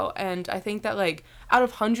as well. And I think that, like, out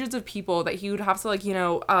of hundreds of people that he would have to, like, you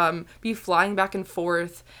know, be flying back and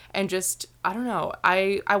forth and just, I don't know,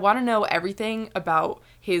 I want to know everything about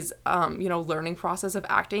his, you know, learning process of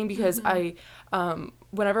acting, because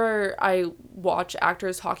whenever I watch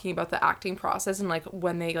actors talking about the acting process and, like,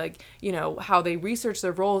 when they, like, you know, how they research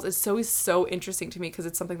their roles, it's always so interesting to me, because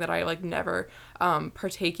it's something that I, like, never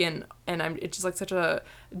partake in, and it's just, like, such a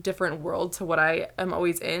different world to what I am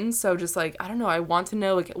always in. So just, like, I don't know, I want to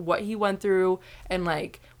know, like, what he went through and,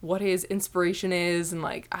 like, what his inspiration is, and,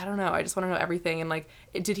 like, I don't know, I just want to know everything. And, like,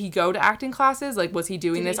 did he go to acting classes? Like, was he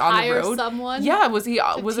doing this on the road? Hire someone? Yeah, was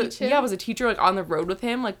a teacher, like, on the road with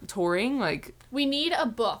him, like, touring? Like, we need a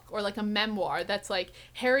book or, like, a memoir that's like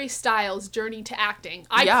Harry Styles' journey to acting.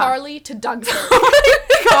 iCarly to Dunkirk. Oh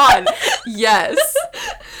my god, yes.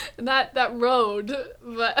 that road,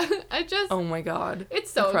 but I just, oh my god,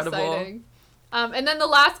 it's so incredible. exciting. And then the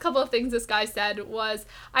last couple of things this guy said was,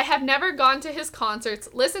 "I have never gone to his concerts,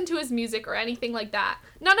 listened to his music, or anything like that.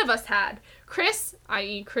 None of us had. Chris,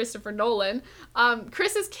 i.e. Christopher Nolan,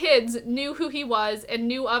 Chris's kids knew who he was and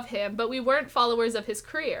knew of him, but we weren't followers of his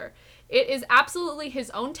career. It is absolutely his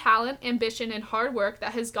own talent, ambition, and hard work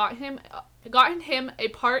that has gotten him a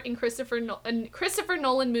part in Christopher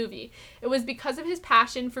Nolan movie. It was because of his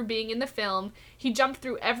passion for being in the film. He jumped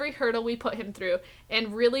through every hurdle we put him through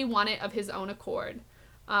and really won it of his own accord."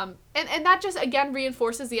 And that just, again,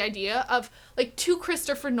 reinforces the idea of, like, to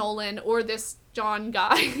Christopher Nolan or this John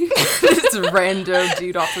guy. This random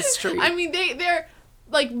dude off the street. I mean, they're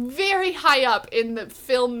like very high up in the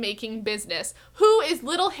filmmaking business. Who is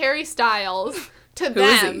little Harry Styles to them? Who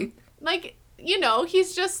is he? Like, you know,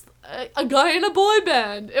 he's just a guy in a boy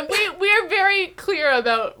band. And we are very clear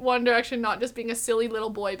about One Direction not just being a silly little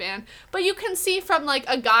boy band. But you can see from, like,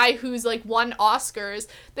 a guy who's, like, won Oscars,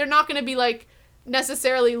 they're not going to be, like,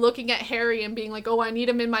 necessarily looking at Harry and being like, "Oh, I need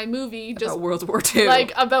him in my movie." Just about World War II.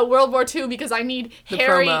 Like, about World War II because I need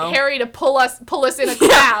Harry to pull us in a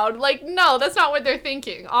crowd. Like, no, that's not what they're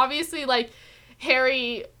thinking. Obviously, like,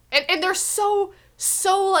 Harry, and they're so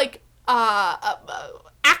like,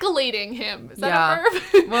 accolading him. Is that a verb?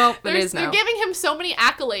 Well, it is now. They're giving him so many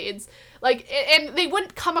accolades. Like, and they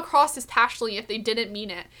wouldn't come across as passionately if they didn't mean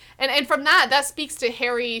it. And from that speaks to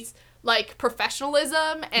Harry's, like,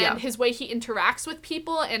 professionalism and his way he interacts with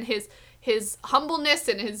people and his humbleness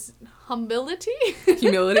and his humility.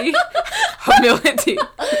 Humility? Humility.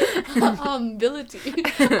 Humility.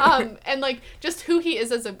 And, like, just who he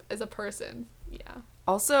is as a person. Yeah.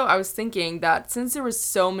 Also, I was thinking that since there was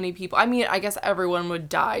so many people, I mean, I guess everyone would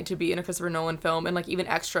die to be in a Christopher Nolan film, and, like, even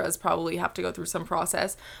extras probably have to go through some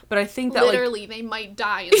process. But I think that, literally, they might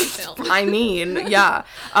die in the film. I mean, yeah.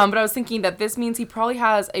 But I was thinking that this means he probably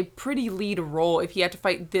has a pretty lead role if he had to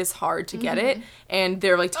fight this hard to get it, and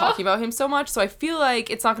they're, like, talking about him so much. So I feel like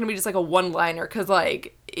it's not going to be just, like, a one-liner, because,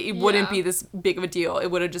 like, it wouldn't be this big of a deal.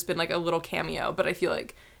 It would have just been, like, a little cameo. But I feel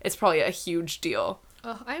like it's probably a huge deal.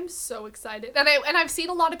 Oh, I'm so excited. And I've seen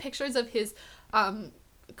a lot of pictures of his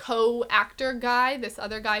co-actor guy, this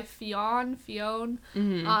other guy, Fionn.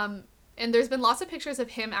 And there's been lots of pictures of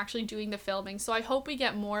him actually doing the filming. So I hope we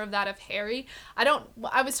get more of that of Harry.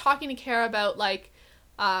 I was talking to Kara about, like,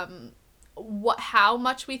 how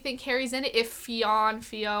much we think Harry's in it. If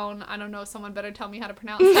Fionn, I don't know, someone better tell me how to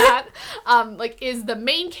pronounce that, like, is the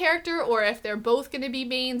main character, or if they're both going to be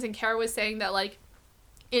mains. And Kara was saying that, like,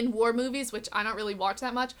 in war movies, which I don't really watch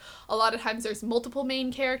that much, a lot of times there's multiple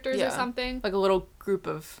main characters or something. Like a little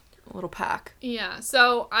pack. Yeah,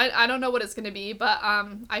 so I don't know what it's going to be, but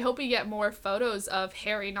I hope we get more photos of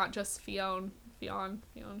Harry, not just Fionn.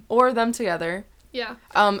 Or them together. Yeah.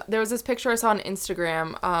 There was this picture I saw on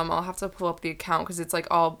Instagram. I'll have to pull up the account because it's, like,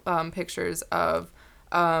 all pictures of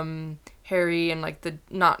Harry and, like, the...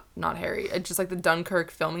 Not Harry. It's just, like, the Dunkirk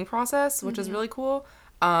filming process, which is really cool.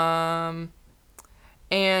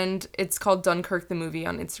 And it's called Dunkirk the Movie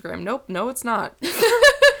on Instagram. Nope, no, it's not.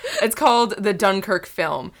 It's called the Dunkirk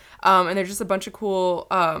film. And they're just a bunch of cool,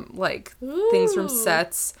 like, things from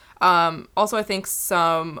sets. Also, I think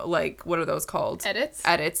some, like, what are those called?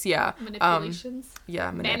 Edits, yeah. Manipulations?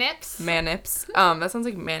 Yeah. Manips? That sounds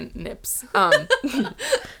like man-nips.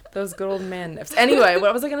 Those good old man-nips. Anyway,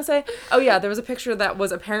 what was I going to say? Oh, yeah, there was a picture that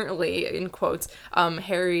was apparently, in quotes,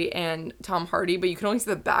 Harry and Tom Hardy, but you can only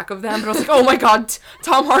see the back of them. But I was like, oh my god,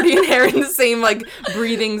 Tom Hardy and Harry in the same, like,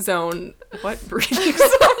 breathing zone. What? Breathing zone?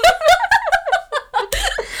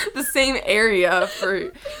 The same area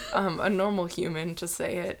for a normal human, to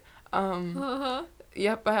say it.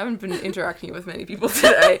 Yep, I haven't been interacting with many people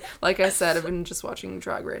today. Like I said, I've been just watching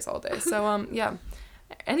Drag Race all day. So, yeah.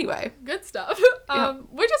 Anyway. Good stuff.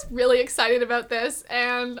 We're just really excited about this,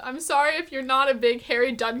 and I'm sorry if you're not a big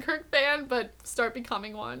Harry Dunkirk fan, but start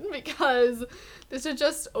becoming one, because this is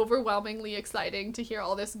just overwhelmingly exciting to hear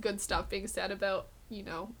all this good stuff being said about, you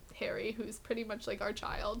know, Harry, who's pretty much like our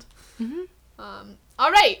child.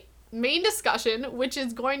 All right. Main discussion, which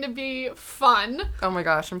is going to be fun. Oh my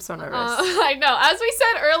gosh, I'm so nervous. I know. As we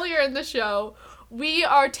said earlier in the show, we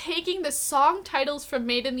are taking the song titles from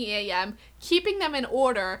Made in the AM, keeping them in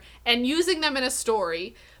order, and using them in a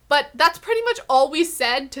story. But that's pretty much all we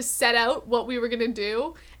said to set out what we were going to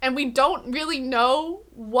do. And we don't really know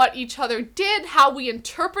what each other did, how we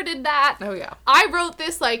interpreted that. Oh, yeah. I wrote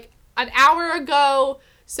this, like, an hour ago.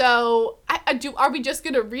 So, are we just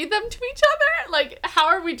going to read them to each other? Like, how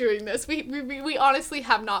are we doing this? We honestly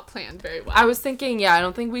have not planned very well. I was thinking, I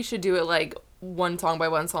don't think we should do it, like, one song by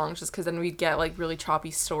one song, just because then we'd get, like, really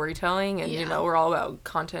choppy storytelling, and, you know, we're all about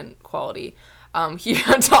content quality. Here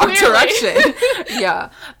on Talk Direction.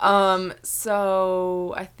 Yeah.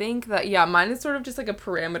 So I think that, mine is sort of just like a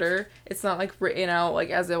parameter. It's not like written out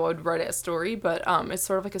like as I would write a story, but it's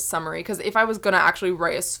sort of like a summary. Because if I was going to actually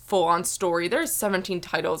write a full-on story, there's 17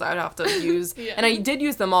 titles I would have to use. And I did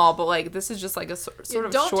use them all, but like this is just like a sort of short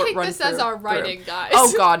run through. Don't take this as our writing, guys.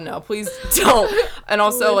 Oh God, no. Please don't. And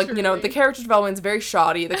also, like, you know, the character development is very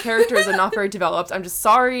shoddy. The characters are not very developed. I'm just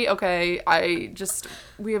sorry. Okay.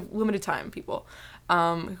 We have limited time, people.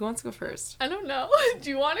 Who wants to go first? I don't know.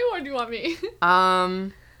 Do you want to or do you want me?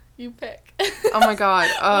 You pick. Oh my god.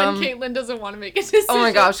 When Caitlin doesn't want to make a decision. Oh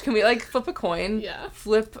my gosh, can we like flip a coin? Yeah.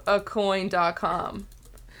 Flipacoin.com.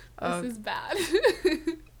 This is bad.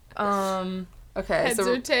 Okay. Heads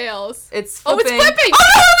or tails? It's flipping. Oh, it's flipping! Oh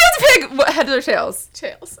no, we have to pick! What, heads or tails?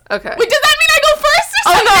 Tails. Okay. Wait, does that mean I go first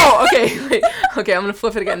or something? Oh no! Okay, wait. Okay, I'm gonna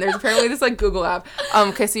flip it again. There's apparently this like Google app.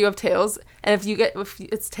 Okay, so you have tails, and if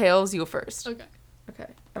it's tails, you go first. Okay. Okay.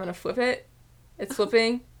 I'm gonna flip it. It's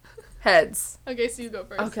flipping. Heads. Okay, so you go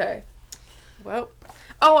first. Okay. Well.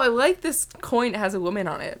 Oh, I like this coin. It has a woman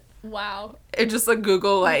on it. Wow. It's just a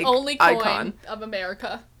Google like only coin icon of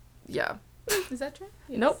America. Yeah. Is that true?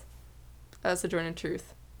 Yes. Nope. Sojourner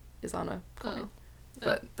Truth is on a coin.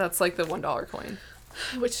 But that's like the $1 coin.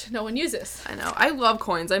 Which no one uses. I know. I love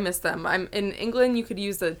coins. I miss them. I'm in England. You could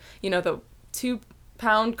use the the £2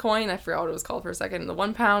 coin. I forgot what it was called for a second. The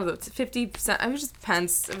 £1, the 50 cent. It was just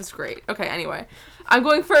pence. It was great. Okay. Anyway, I'm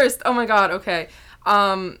going first. Oh my god. Okay.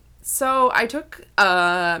 So I took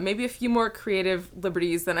maybe a few more creative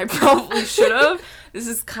liberties than I probably should have. This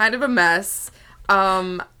is kind of a mess.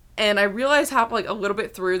 And I realized like a little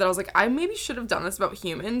bit through that I was like, I maybe should have done this about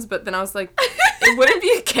humans, but then I was like, it wouldn't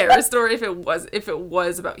be a Kara story if it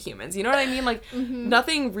was about humans. You know what I mean? Like,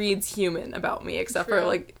 nothing reads human about me except for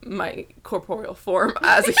like my corporeal form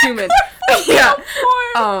as a human. Yeah.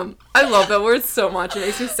 I love that word so much. It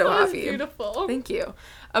makes me so happy. Beautiful. Thank you.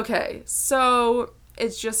 Okay, so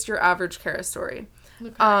it's just your average Kara story.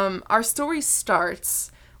 Okay. Our story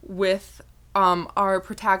starts with our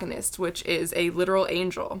protagonist, which is a literal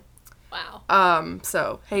angel. Wow.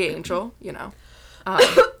 So, hey, angel, you know.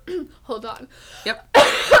 Hold on. Yep.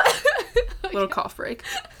 Little cough break.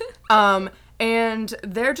 And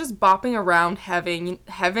they're just bopping around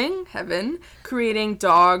heaven, creating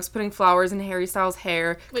dogs, putting flowers in Harry Styles'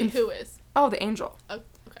 hair. Wait, who is? Oh, the angel. Oh,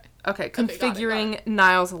 okay, configuring got it.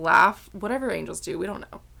 Niall's laugh. Whatever angels do, we don't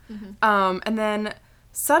know. Mm-hmm. And then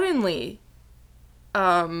suddenly...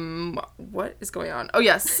 what is going on? Oh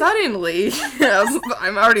yeah, suddenly,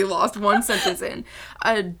 I'm already lost one sentence in,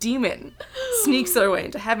 a demon sneaks their way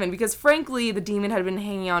into heaven because frankly, the demon had been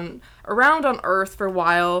hanging around on Earth for a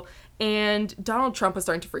while and Donald Trump was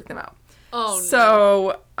starting to freak them out. Oh, no.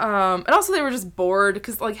 So, and also they were just bored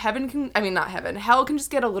because, like, hell can just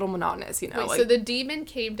get a little monotonous, you know? Wait, like, so the demon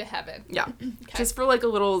came to heaven. Yeah. Okay. Just for, like, a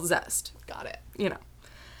little zest. Got it. You know.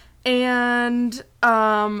 And,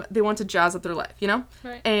 they want to jazz up their life, you know?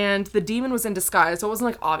 Right. And the demon was in disguise, so it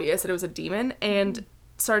wasn't, like, obvious that it was a demon, and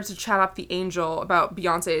started to chat up the angel about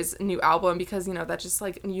Beyonce's new album because, you know, that just,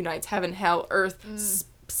 like, unites heaven, hell, earth,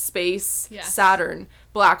 space, yes. Saturn,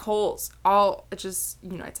 black holes, it just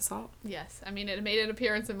unites us all. Yes, I mean, it made an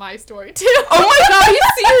appearance in my story, too. Oh my god, are you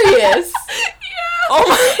serious? Yeah. Oh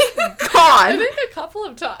my god. I think a couple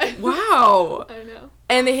of times. Wow. I know.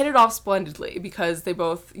 And they hit it off splendidly because they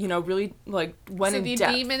both, you know, really, like, went in depth. So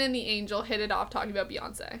the demon and the angel hit it off talking about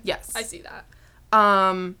Beyonce. Yes. I see that.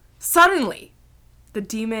 Suddenly, the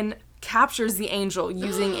demon captures the angel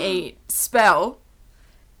using a spell,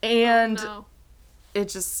 and... Oh, no.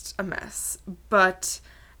 It's just a mess. But,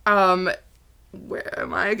 where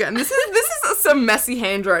am I again? This is some messy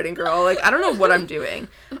handwriting, girl. Like, I don't know what I'm doing.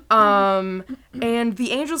 And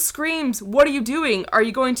the angel screams, "What are you doing? Are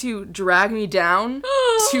you going to drag me down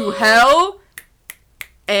to hell?"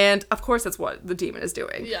 And, of course, that's what the demon is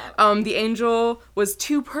doing. Yeah. The angel was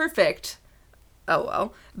too perfect,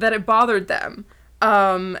 LOL, that it bothered them.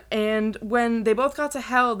 And when they both got to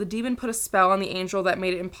hell, the demon put a spell on the angel that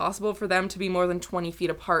made it impossible for them to be more than 20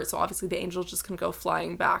 feet apart. So obviously the angel just can go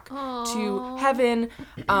flying back to heaven.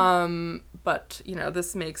 But, you know,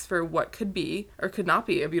 this makes for what could be or could not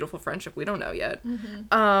be a beautiful friendship. We don't know yet.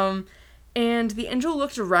 Mm-hmm. And the angel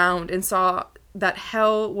looked around and saw that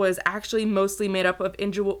hell was actually mostly made up of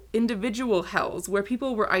individual hells where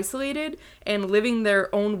people were isolated and living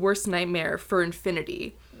their own worst nightmare for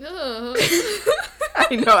infinity.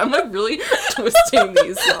 I know, I'm like really twisting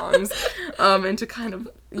these songs into kind of,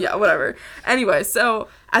 yeah, whatever. Anyway, so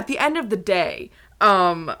at the end of the day,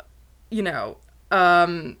 you know,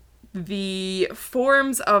 the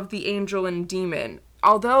forms of the angel and demon,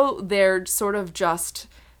 although they're sort of just,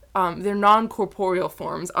 they're non-corporeal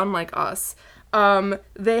forms, unlike us,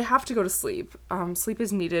 they have to go to sleep. Sleep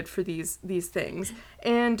is needed for these things.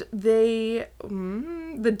 And the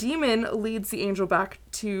demon leads the angel back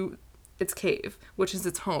to its cave, which is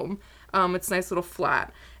its home. It's a nice little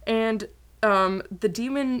flat. And the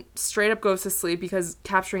demon straight up goes to sleep because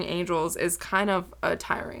capturing angels is kind of a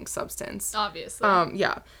tiring substance. Obviously.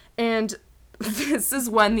 Yeah. And this is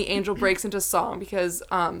when the angel breaks into song because,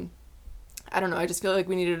 I don't know, I just feel like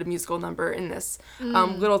we needed a musical number in this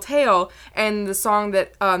little tale. And the song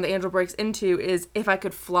that the angel breaks into is If I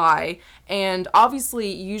Could Fly. And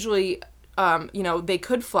obviously, usually, you know, they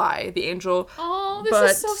could fly, the angel. Oh,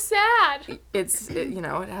 this is so sad. You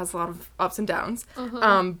know, it has a lot of ups and downs.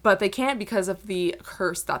 Uh-huh. But they can't because of the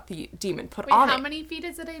curse that the demon put Wait, on it. how many feet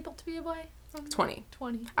is it able to be away? 20.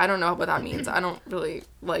 20. I don't know what that means. I don't really,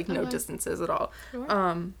 know distances at all.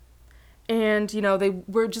 Sure. And, you know, they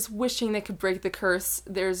were just wishing they could break the curse.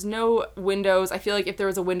 There's no windows. I feel like if there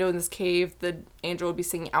was a window in this cave, the angel would be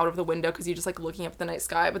singing out of the window because you're just, like, looking up at the night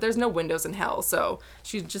sky. But there's no windows in hell, so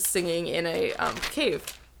she's just singing in a cave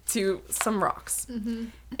to some rocks. Mm-hmm.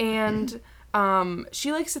 And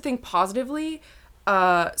she likes to think positively,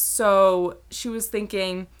 so she was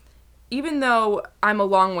thinking, even though I'm a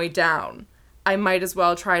long way down, I might as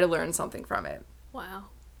well try to learn something from it. Wow.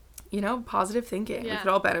 You know, positive thinking. Yeah. We could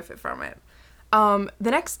all benefit from it. The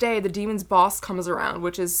next day, the demon's boss comes around,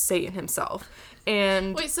 which is Satan himself.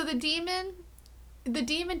 And wait, so the demon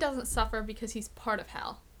doesn't suffer because he's part of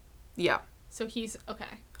hell. Yeah. So he's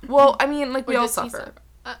okay. Well, I mean, like, we all suffer.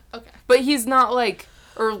 Okay. But he's not, like,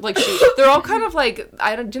 or like they're all kind of like,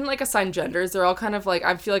 I didn't like assign genders. They're all kind of like,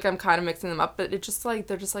 I feel like I'm kind of mixing them up, but it's just like,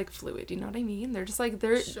 they're just like fluid, you know what I mean? They're just like,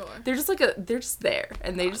 they're just like they're just there,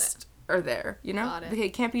 and they just are there, you know? They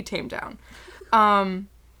can't be tamed down.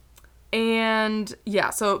 And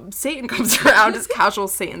yeah, so Satan comes around as casual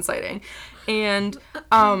Satan sighting, and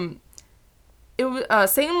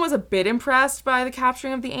Satan was a bit impressed by the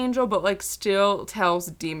capturing of the angel, but like still tells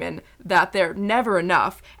Demon that they're never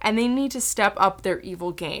enough and they need to step up their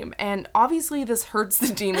evil game. And obviously this hurts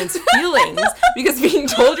the Demon's feelings because being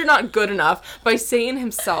told you're not good enough by Satan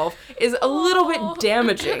himself is a little bit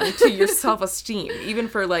damaging to your self-esteem, even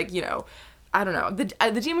for like, you know, I don't know.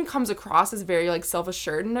 The Demon comes across as very, like,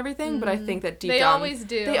 self-assured and everything, but I think that deep down...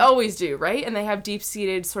 They always do, right? And they have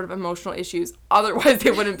deep-seated sort of emotional issues. Otherwise,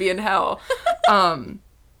 they wouldn't be in hell. You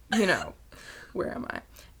know, where am I?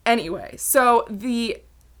 Anyway, so the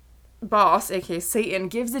boss, aka Satan,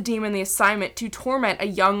 gives the Demon the assignment to torment a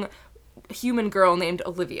young human girl named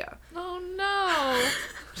Olivia. Oh, no.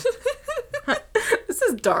 This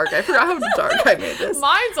is dark. I forgot how dark I made this.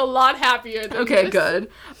 Mine's a lot happier than Okay, this. good.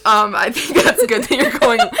 I think that's good that you're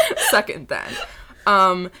going second then.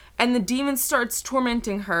 And the Demon starts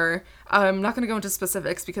tormenting her. I'm not going to go into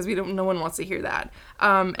specifics because no one wants to hear that.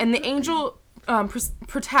 And the angel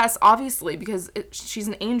protests, obviously, because she's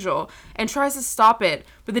an angel, and tries to stop it,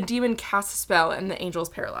 but the Demon casts a spell and the angel is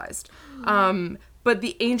paralyzed. But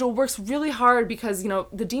the angel works really hard because, you know,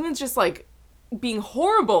 the Demon's just, like, being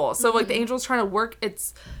horrible. So, like, the angel's trying to work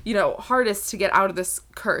its, you know, hardest to get out of this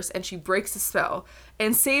curse, and she breaks the spell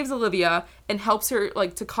and saves Olivia and helps her,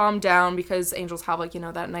 like, to calm down because angels have, like, you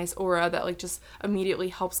know, that nice aura that, like, just immediately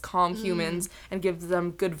helps calm humans and gives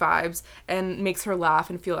them good vibes and makes her laugh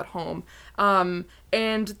and feel at home.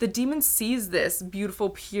 And the Demon sees this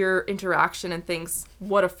beautiful, pure interaction and thinks,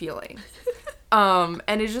 what a feeling. And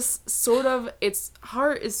it just sort of, its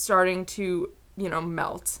heart is starting to, you know,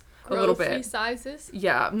 melt. A little bit. Sizes?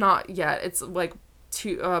 Yeah, not yet. It's like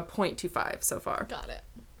 0.25 so far. Got it.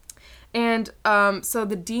 And so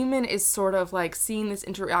the Demon is sort of like seeing this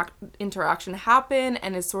interaction happen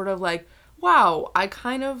and is sort of like, wow, I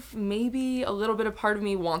kind of, maybe a little bit of part of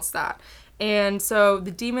me wants that. And so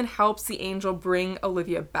the Demon helps the angel bring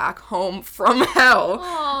Olivia back home from hell.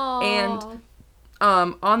 Aww.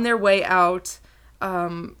 And on their way out,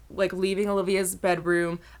 like leaving Olivia's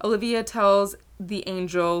bedroom, Olivia tells the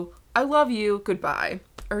angel, I love you, goodbye.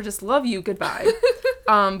 Or just love you, goodbye.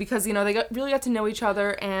 Because, you know, they really got to know each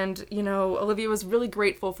other, and, you know, Olivia was really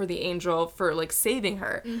grateful for the angel for, like, saving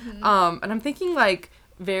her. And I'm thinking, like,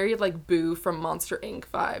 very, like, Boo from Monster Inc.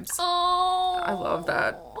 vibes. Oh, I love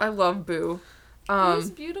that. I love Boo. Boo's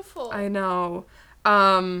beautiful. I know.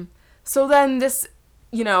 So then this,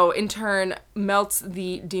 you know, in turn, melts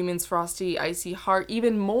the Demon's frosty, icy heart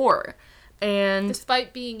even more. And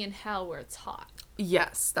despite being in hell where it's hot.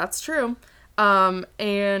 Yes, that's true.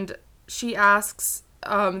 And she asks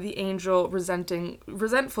the angel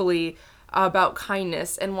resentfully about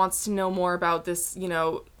kindness and wants to know more about this, you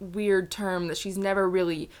know, weird term that she's never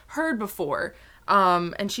really heard before.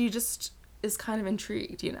 And she just is kind of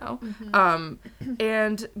intrigued, you know?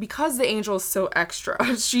 And because the angel is so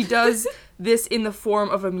extra, she does this in the form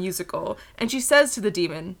of a musical. And she says to the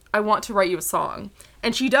Demon, I want to write you a song.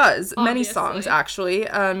 And she does. Obviously. Many songs, actually.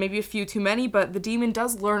 Maybe a few too many, but the Demon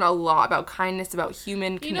does learn a lot about kindness, about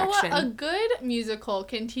human connection. You know what? A good musical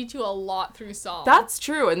can teach you a lot through song. That's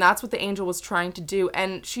true, and that's what the angel was trying to do.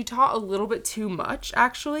 And she taught a little bit too much,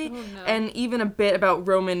 actually. Oh, no. And even a bit about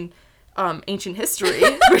Roman ancient history,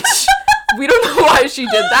 which... We don't know why she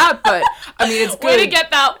did that, but, I mean, it's good. Way to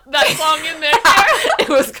get that song in there. It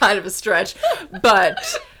was kind of a stretch.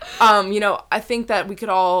 But, you know, I think that we could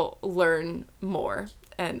all learn more.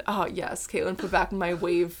 And, oh, yes, Caitlin put back my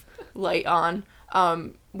wave light on.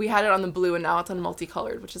 We had it on the blue, and now it's on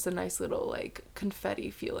multicolored, which is a nice little, like,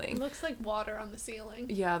 confetti feeling. It looks like water on the ceiling.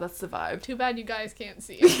 Yeah, that's the vibe. Too bad you guys can't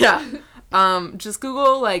see it. Yeah. Just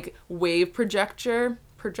Google, like, wave projector,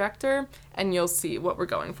 and you'll see what we're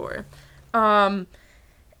going for. The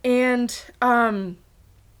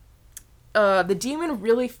Demon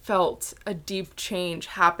really felt a deep change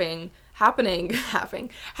happening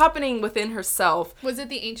within herself. Was it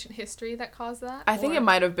the ancient history that caused that? I think it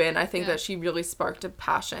might have been. I think that she really sparked a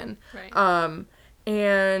passion. Right.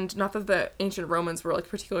 And not that the ancient Romans were, like,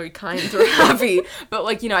 particularly kind or happy, but,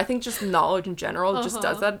 like, you know, I think just knowledge in general just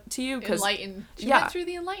does that to you. Enlightened. She went through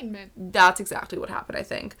the Enlightenment. That's exactly what happened, I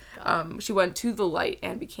think. She went to the light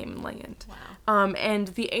and became enlightened. Wow. And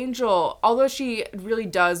the angel, although she really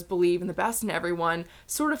does believe in the best in everyone,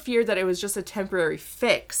 sort of feared that it was just a temporary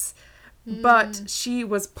fix. But she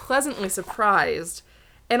was pleasantly surprised.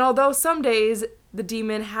 And although some days the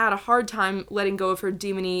demon had a hard time letting go of her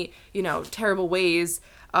demony, terrible ways.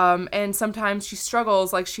 And sometimes she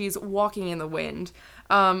struggles like she's walking in the wind.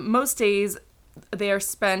 Most days they are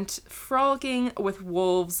spent frolicking with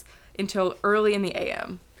wolves until early in the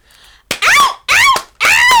a.m. Ow! Ow!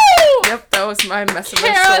 Ow! Yep, that was my mess of my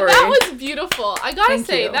Kara, story. that was beautiful. I gotta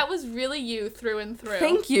say, you. that was really you through and through.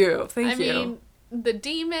 Thank you. I mean, the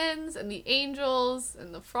demons and the angels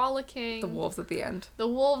and the frolicking. The wolves at the end. The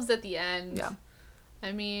wolves at the end. Yeah.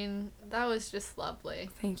 I mean, that was just lovely.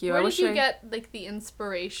 Thank you. Where did you get, like, the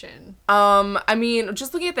inspiration? I mean,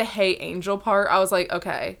 just looking at the Hey Angel part, I was like,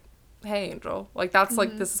 okay, Hey Angel. Like, that's,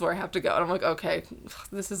 like, this is where I have to go. And I'm like, okay,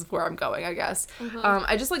 this is where I'm going, I guess.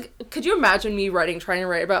 I just, like, could you imagine me trying to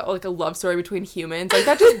write about, like, a love story between humans? Like,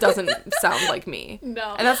 that just doesn't sound like me.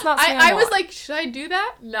 No. And that's not something I was like, should I do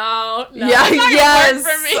that? No. Yeah, yes.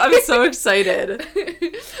 For me. I'm so excited.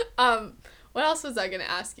 What else was I going to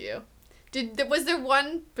ask you? Was there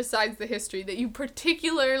one besides the history that you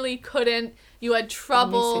particularly couldn't, you had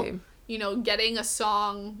trouble, getting a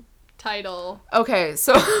song title? Okay,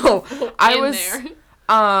 so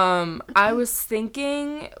I was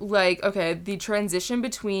thinking, like, okay, the transition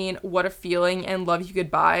between What a Feeling and Love You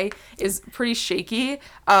Goodbye is pretty shaky,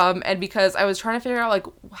 and because I was trying to figure out, like,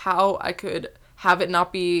 how I could have it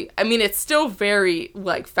not be, I mean, it's still very,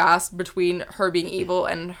 like, fast between her being evil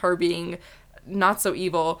and her being not so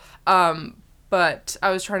evil, but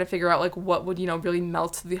I was trying to figure out, like, what would, really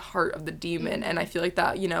melt the heart of the demon, and I feel like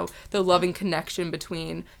that, the loving connection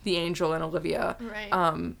between the angel and Olivia, right.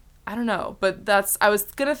 I don't know, but I was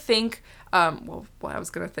gonna think, I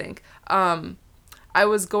was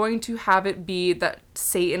going to have it be that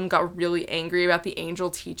Satan got really angry about the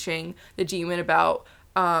angel teaching the demon about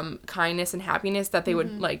kindness and happiness, that they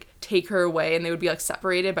would like take her away and they would be like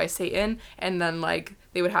separated by Satan, and then like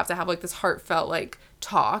they would have to have like this heartfelt like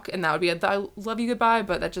talk, and that would be a I love you goodbye,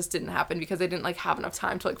 but that just didn't happen because they didn't like have enough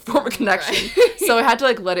time to like form a connection. Right. So I had to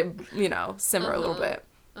like let it simmer a little bit.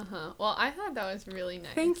 Well, I thought that was really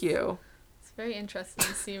nice. Thank you. It's very interesting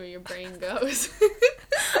to see where your brain goes.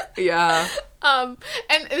 Yeah. And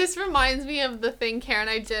this reminds me of the thing Karen and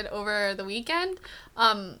I did over the weekend.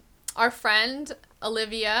 Our friend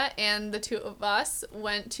Olivia and the two of us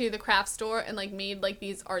went to the craft store and like made like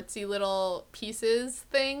these artsy little pieces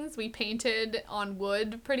things. We painted on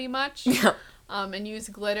wood pretty much. Yeah. And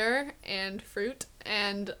used glitter and fruit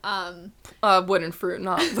and wood and fruit,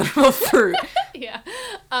 not literal fruit. Yeah.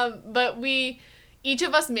 But each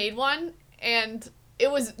of us made one, and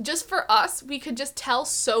it was just for us. We could just tell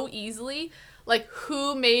so easily like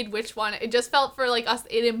who made which one. It just felt for like us,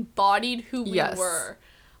 it embodied who we were.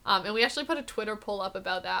 And we actually put a Twitter poll up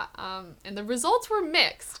about that, and the results were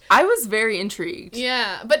mixed. I was very intrigued.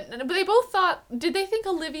 Yeah, but they both thought, did they think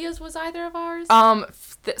Olivia's was either of ours?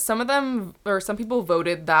 Some people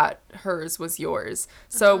voted that hers was yours.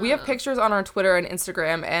 So we have pictures on our Twitter and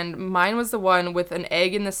Instagram, and mine was the one with an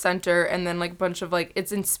egg in the center, and then like a bunch of like,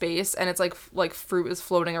 it's in space, and it's like fruit is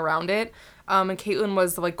floating around it. And Caitlin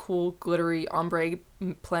was the like cool glittery ombre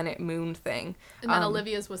planet moon thing. And then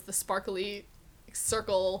Olivia's was the sparkly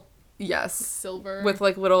circle. Yes. Silver. With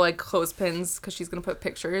like little like clothespins, because she's gonna put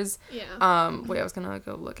pictures. Yeah. Wait, I was gonna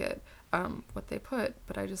go look at what they put,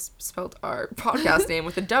 but I just spelled our podcast name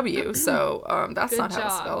with a W, so that's Good not job. how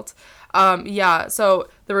it's spelled. Yeah, so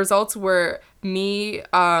the results were me,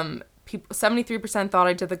 73% thought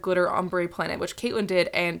I did the glitter ombre planet, which Caitlin did,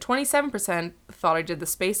 and 27% thought I did the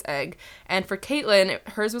space egg. And for Caitlin,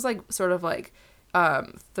 hers was like sort of like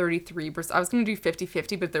 33%. I was gonna do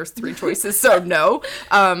 50-50, but there's 3 choices, so no.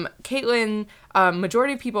 Caitlin,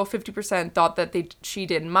 majority of people, 50%, thought that she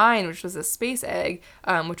did mine, which was a space egg,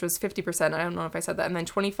 which was 50%. I don't know if I said that. And then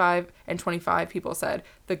 25 people said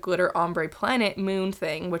the glitter ombre planet moon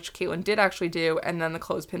thing, which Caitlin did actually do, and then the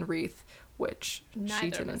clothespin wreath, which she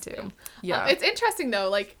didn't do. Yeah. It's interesting though,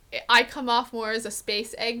 like I come off more as a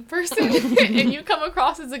space egg person and you come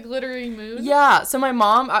across as a glittery moon. Yeah, so my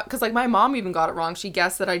mom, because like my mom even got it wrong. She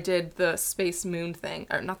guessed that I did the space moon thing,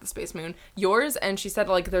 or not the space moon, yours, and she said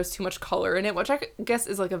like there's too much color in it, which I guess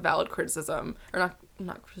is like a valid criticism, or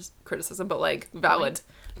not criticism, but like valid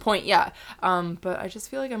point, yeah. But I just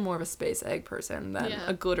feel like I'm more of a space egg person than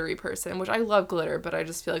a glittery person, which I love glitter, but I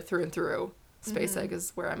just feel like through and through, space egg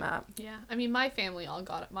is where I'm at. Yeah, I mean my family all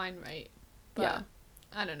got mine right, but yeah.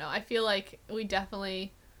 I don't know. I feel like we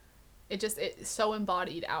definitely, it so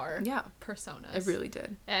embodied our personas. It really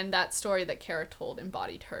did. And that story that Kara told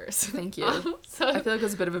embodied hers. Thank you. So I feel like it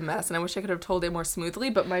was a bit of a mess, and I wish I could have told it more smoothly,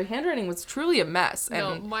 but my handwriting was truly a mess.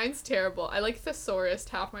 No, mine's terrible. I like thesaurused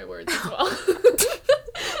half my words as well.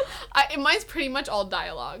 Mine's pretty much all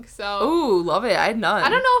dialogue, so... Ooh, love it. I had none. I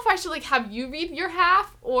don't know if I should, like, have you read your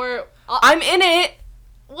half, or... I'm in it!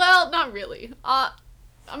 Well, not really.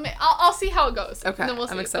 I'll see how it goes. Okay, And then we'll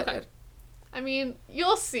see. I'm excited. Okay. I mean,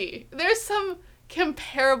 you'll see. There's some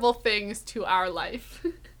comparable things to our life.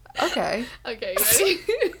 Okay. Okay, you ready?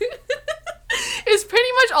 It's pretty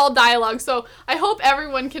much all dialogue, so I hope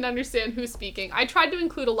everyone can understand who's speaking. I tried to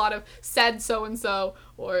include a lot of said so-and-so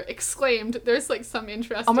or exclaimed. There's, like, some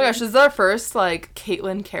interesting... Oh my gosh, this is our first, like,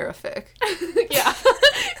 Caitlin Carafic. Yeah,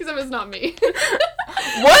 because if it's not me.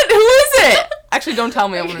 What? Who is it? Actually, don't tell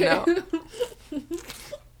me. I want to know.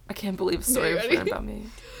 I can't believe a story was written about me.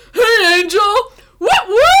 Hey, Angel!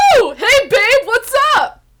 Woo! Hey, babe, what's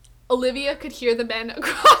up? Olivia could hear the men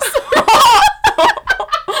across the road.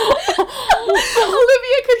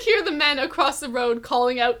 Olivia could hear the men across the road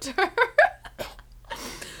calling out to her.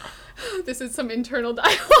 This is some internal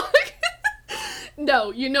dialogue.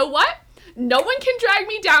 No, you know what? No one can drag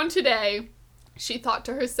me down today, she thought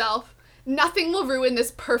to herself. Nothing will ruin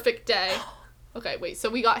this perfect day. Okay, wait, so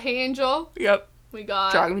we got Hey Angel. Yep. We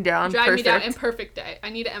got Drag Me Down. Drag Perfect. Me Down and Perfect Day. I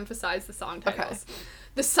need to emphasize the song titles. Okay.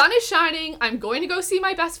 The sun is shining, I'm going to go see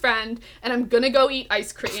my best friend, and I'm gonna go eat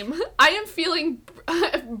ice cream. I am feeling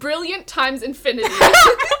brilliant times infinity.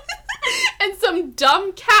 And some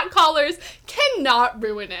dumb cat callers cannot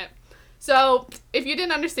ruin it. So, if you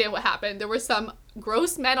didn't understand what happened, there were some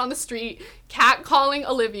gross men on the street cat-calling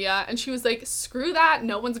Olivia, and she was like, screw that,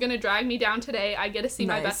 no one's gonna drag me down today, I get to see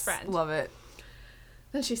my best friend. Love it.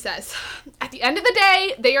 Then she says, at the end of the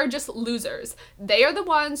day, they are just losers. They are the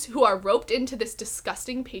ones who are roped into this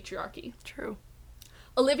disgusting patriarchy. True.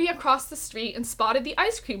 Olivia crossed the street and spotted the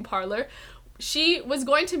ice cream parlor she was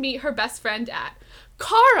going to meet her best friend at.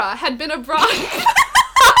 Cara had been abroad.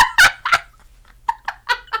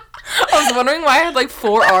 I was wondering why I had like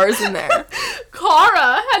 4 R's in there.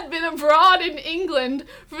 Cara had been abroad in England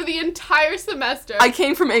for the entire semester. I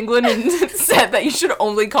came from England and said that you should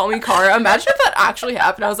only call me Cara. Imagine if that actually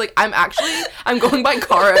happened. I was like, I'm going by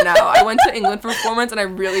Cara now. I went to England for 4 months and I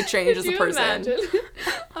really changed as a person. Imagine?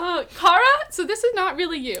 Cara, so this is not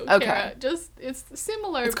really you, Okay. Cara. Just, it's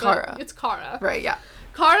similar, It's but Cara. it's Cara. Right, yeah.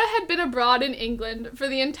 Cara had been abroad in England for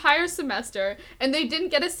the entire semester, and they didn't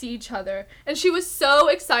get to see each other, and she was so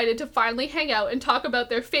excited to finally hang out and talk about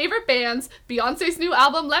their favorite bands, Beyonce's new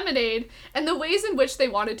album Lemonade, and the ways in which they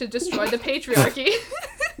wanted to destroy the patriarchy.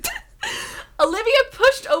 Olivia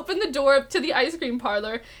pushed open the door to the ice cream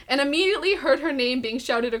parlor and immediately heard her name being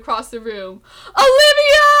shouted across the room.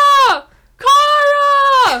 Olivia!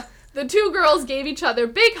 Cara! The two girls gave each other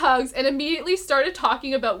big hugs and immediately started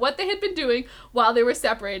talking about what they had been doing while they were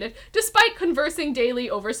separated, despite conversing daily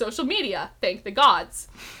over social media, thank the gods.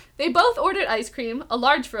 They both ordered ice cream, a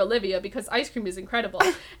large for Olivia because ice cream is incredible,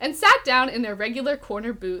 and sat down in their regular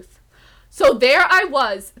corner booth. So there I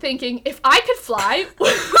was, thinking, if I could fly,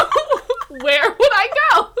 where would I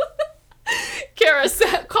go? Cara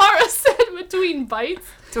said between bites.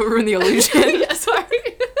 To ruin the illusion. Yeah, sorry.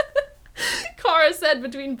 Cara said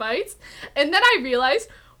between bites. And then I realized,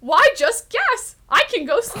 why just guess? I can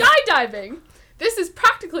go skydiving. That is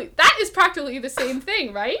practically the same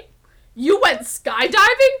thing, right? You went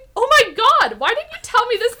skydiving? Oh my god, why didn't you tell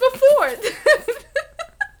me this before?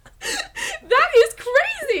 That is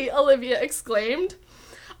crazy, Olivia exclaimed.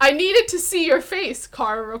 I needed to see your face,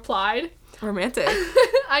 Cara replied. Romantic.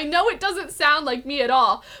 I know it doesn't sound like me at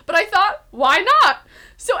all, but I thought, why not?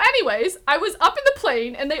 So anyways, I was up in the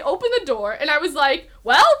plane and they opened the door and I was like,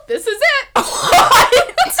 well, this is it.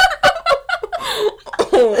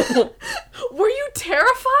 Were you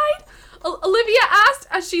terrified? Olivia asked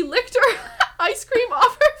as she licked her ice cream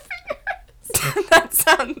off her fingers. That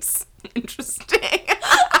sounds interesting.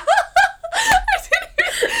 I didn't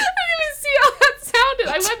even see how that sounded.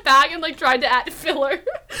 I went back and tried to add filler.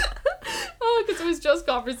 Oh, because it was just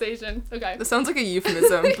conversation. Okay. This sounds like a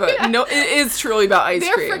euphemism, but Yeah. No, it is truly about ice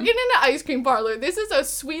They're cream. freaking in an ice cream parlor. This is a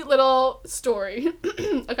sweet little story.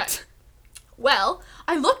 Okay. Well,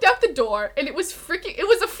 I looked out the door and it was a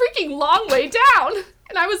freaking long way down.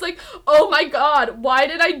 And I was like, oh my god, why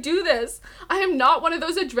did I do this? I am not one of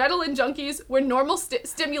those adrenaline junkies where normal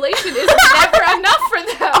stimulation is never enough for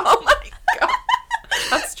them. Oh my god.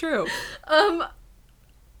 That's true.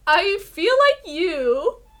 I feel like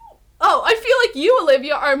you,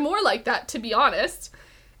 Olivia, are more like that, to be honest.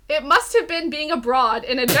 It must have been being abroad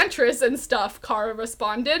and adventurous and stuff, Cara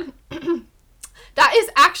responded. That is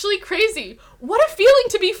actually crazy. What a feeling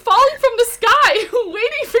to be falling from the sky,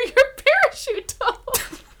 waiting for your parachute to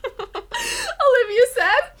open. Olivia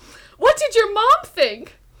said. What did your mom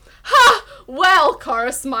think? Ha! Well,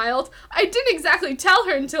 Cara smiled. I didn't exactly tell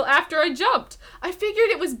her until after I jumped. I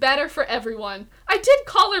figured it was better for everyone. I did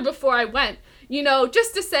call her before I went,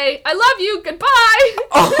 just to say, I love you, goodbye!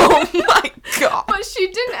 Oh my god. But she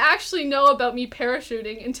didn't actually know about me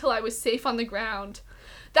parachuting until I was safe on the ground.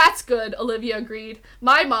 That's good, Olivia agreed.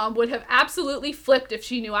 My mom would have absolutely flipped if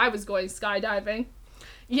she knew I was going skydiving.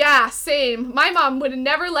 Yeah, same. My mom would have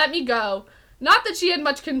never let me go. Not that she had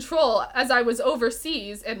much control, as I was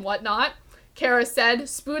overseas and whatnot, Kara said,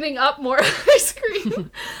 spooning up more ice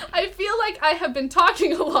cream. I feel like I have been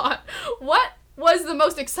talking a lot. What was the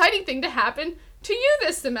most exciting thing to happen to you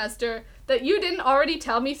this semester that you didn't already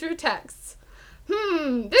tell me through texts?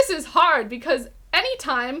 This is hard because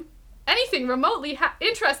anytime anything remotely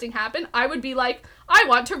interesting happened, I would be like, I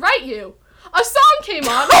want to write you. A song came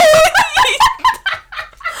on.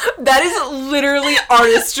 That is literally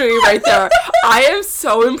artistry right there. I am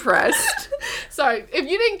so impressed. Sorry, if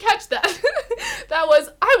you didn't catch that, that was,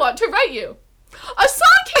 I want to write you. A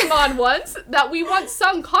song came on once that we once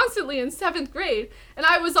sung constantly in 7th grade, and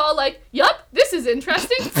I was all like, yup, this is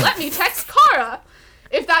interesting. Let me text Kara.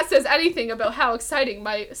 If that says anything about how exciting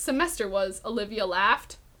my semester was, Olivia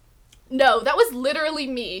laughed. No, that was literally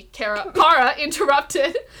me, Kara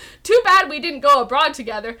interrupted. Too bad we didn't go abroad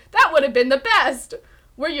together. That would have been the best.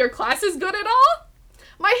 Were your classes good at all?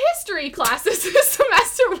 My history classes this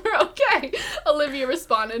semester were okay, Olivia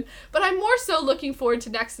responded, but I'm more so looking forward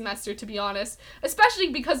to next semester, to be honest, especially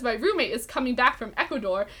because my roommate is coming back from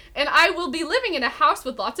Ecuador, and I will be living in a house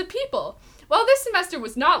with lots of people. While this semester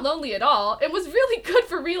was not lonely at all, it was really good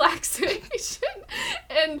for relaxation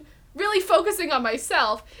and really focusing on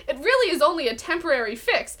myself. It really is only a temporary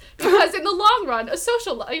fix, because in the long run, a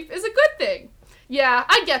social life is a good thing. Yeah,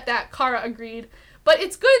 I get that, Kara agreed, but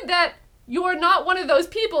it's good that you're not one of those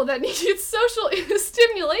people that needs social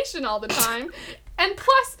stimulation all the time. And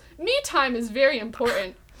plus, me time is very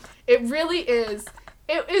important. It really is.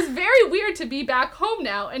 It is very weird to be back home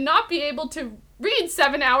now and not be able to read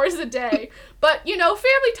 7 hours a day. But,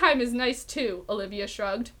 family time is nice too, Olivia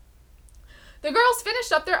shrugged. The girls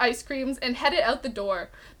finished up their ice creams and headed out the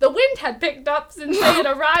door. The wind had picked up since they had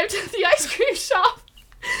arrived at the ice cream shop,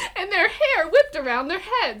 and their hair whipped around their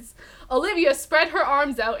heads. Olivia spread her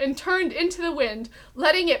arms out and turned into the wind,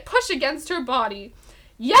 letting it push against her body.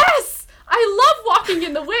 Yes! I love walking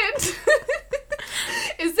in the wind!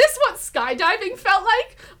 Is this what skydiving felt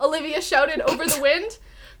like? Olivia shouted over the wind.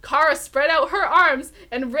 Kara spread out her arms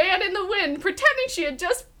and ran in the wind, pretending she had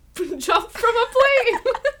just jumped from a plane.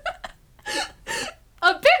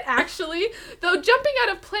 A bit, actually, though jumping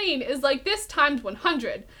out of plane is like this times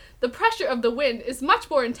 100. The pressure of the wind is much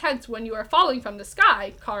more intense when you are falling from the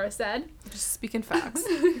sky, Kara said. Just speaking facts.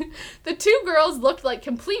 The two girls looked like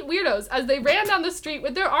complete weirdos as they ran down the street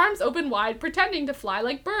with their arms open wide, pretending to fly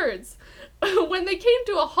like birds. When they came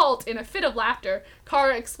to a halt in a fit of laughter,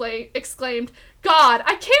 Kara exclaimed, God,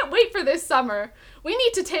 I can't wait for this summer. We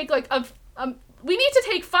need to take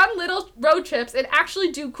fun little road trips and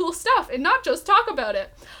actually do cool stuff and not just talk about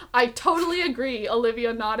it. I totally agree,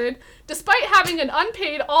 Olivia nodded. Despite having an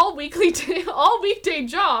unpaid all weekday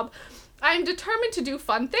job, I am determined to do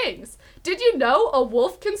fun things. Did you know a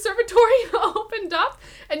wolf conservatory opened up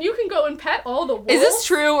and you can go and pet all the wolves? Is this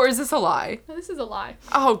true or is this a lie? No, this is a lie.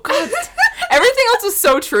 Oh, God. Everything else was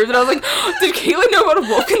so true that I was like, did Caitlin know about a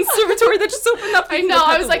wolf conservatory that just opened up? I know.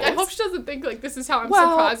 I was like, I hope she doesn't think like this is how I'm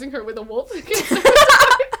surprising her with a wolf conservatory.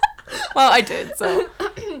 Well, I did, so.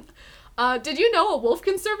 Did you know a wolf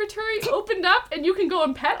conservatory opened up and you can go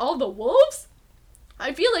and pet all the wolves?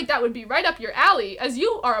 I feel like that would be right up your alley, as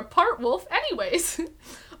you are a part wolf anyways.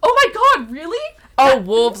 Oh my God, really? Oh,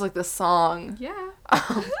 wolves, like the song. Yeah.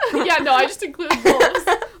 Yeah, no, I just included wolves.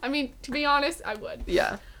 I mean, to be honest, I would.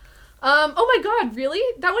 Yeah. Oh my God, really?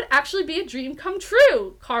 That would actually be a dream come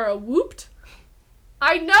true, Kara whooped.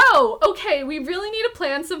 I know! Okay, we really need to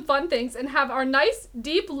plan some fun things and have our nice,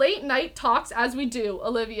 deep, late-night talks as we do,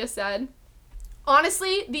 Olivia said.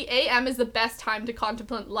 Honestly, the AM is the best time to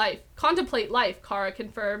contemplate life, Kara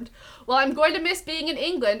confirmed. Well, I'm going to miss being in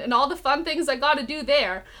England and all the fun things I gotta do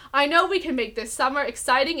there. I know we can make this summer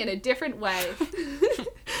exciting in a different way.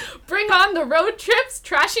 Bring on the road trips,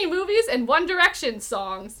 trashy movies, and One Direction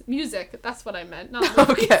songs. Music, that's what I meant, not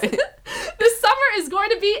movies. Okay. The summer is going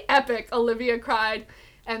to be epic, Olivia cried.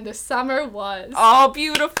 And the summer was. Oh,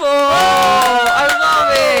 beautiful! I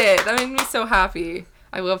love it! That made me so happy.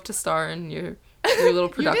 I love to star in your little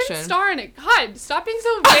production. You didn't star in it. God, stop being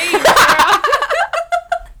so vague, Sarah.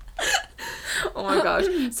 Oh my gosh.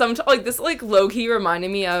 This low-key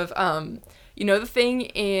reminded me of you know the thing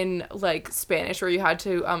in like Spanish where you had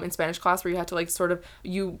to in Spanish class where you had to like sort of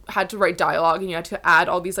you had to write dialogue and you had to add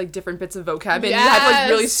all these like different bits of vocab and you had to like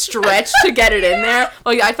really stretch to get it in there.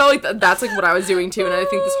 Like I felt like that's like what I was doing too, and I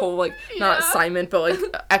think this whole like not assignment but like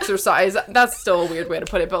exercise, that's still a weird way to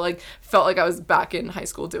put it, but like felt like I was back in high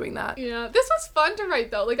school doing that. Yeah, this was fun to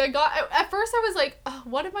write though. Like at first I was like, oh,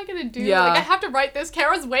 what am I gonna do? Yeah. Like I have to write this.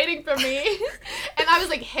 Kara's waiting for me, and I was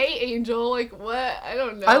like, hey Angel, like what? I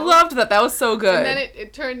don't know. I loved that. That was so good. And then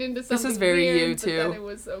it turned into something. This is very weird, you too. But then it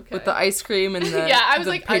was okay. With the ice cream and the yeah, I was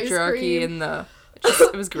the like patriarchy and the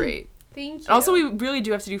it was great. Thank you. And also, we really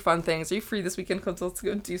do have to do fun things. Are you free this weekend? Because let's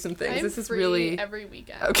go do some things. I'm this is free really every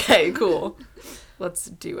weekend. Okay. Cool. Let's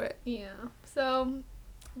do it. Yeah. So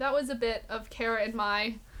that was a bit of Kara and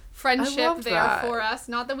my friendship there that. for us.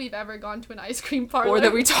 Not that we've ever gone to an ice cream parlor. Or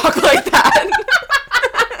that we talk like that.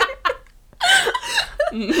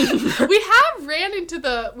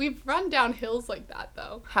 We've run down hills like that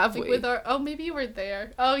though. Have like we? With our maybe you were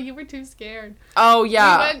there. Oh, you were too scared. Oh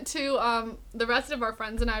yeah. We went to the rest of our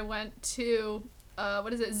friends and I went to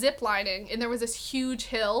zip lining, and there was this huge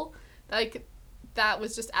hill like that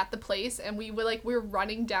was just at the place, and we were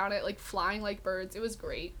running down it like flying like birds. It was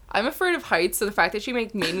great. I'm afraid of heights, so the fact that she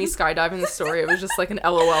made me skydive in the story, it was just like an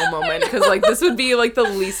LOL moment, because like this would be like the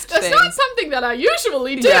least That's thing. not something that I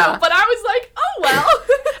usually do, Yeah. but I was like, oh well.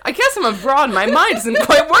 I guess I'm abroad, my mind isn't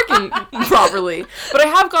quite working properly. But I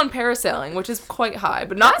have gone parasailing, which is quite high,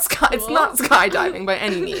 but not it's not skydiving by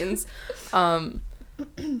any means.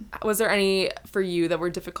 Was there any for you that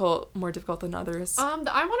were more difficult than others? The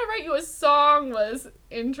I Want to Write You a Song was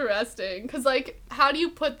interesting, because like how do you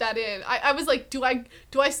put that in? I was like, do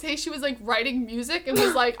I say she was like writing music and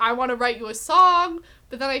was like, I want to write you a song,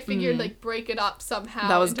 but then I figured like break it up somehow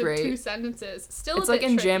that was into great. 2 sentences. Still it's a bit like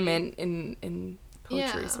in tricky. gym in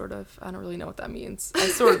poetry, Yeah. sort of. I don't really know what that means. I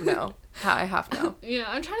sort of know. I half know. Yeah,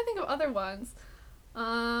 I'm trying to think of other ones.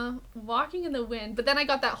 Walking in the Wind, but then I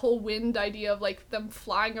got that whole wind idea of like them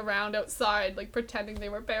flying around outside like pretending they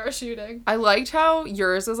were parachuting. I liked how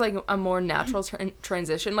yours was like a more natural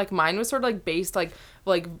transition. Like mine was sort of like based like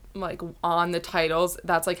on the titles.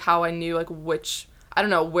 That's like how I knew like which, I don't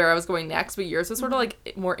know where I was going next, but yours was sort of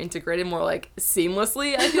like more integrated, more like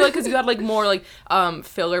seamlessly, I feel like, because you had like more like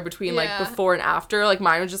filler between like before and after. Like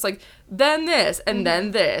mine was just like then this and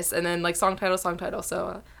then this and then like song title.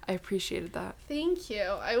 So I appreciated that. Thank you.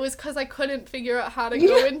 It was because I couldn't figure out how to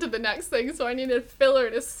go into the next thing, so I needed filler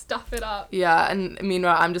to stuff it up. Yeah, and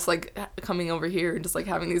meanwhile I'm just like coming over here and just like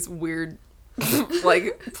having these weird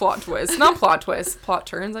like plot turns,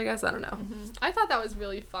 I guess. I don't know. I thought that was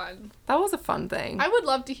really fun. That was a fun thing. I would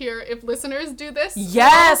love to hear if listeners do this.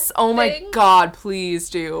 Yes! Oh my thing. God, please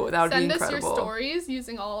do. That would Send be incredible. us your stories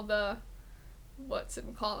using all the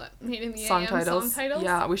Made in the song AM titles. song titles.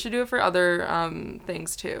 Yeah, we should do it for other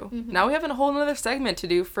things too. Now we have a whole other segment to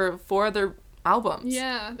do for 4 other albums.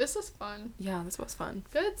 Yeah, this was fun. Yeah, this was fun.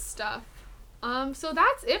 Good stuff. So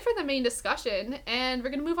that's it for the main discussion, and we're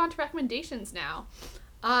gonna move on to recommendations now.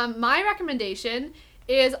 My recommendation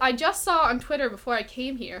is I just saw on Twitter before I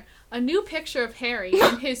came here a new picture of Harry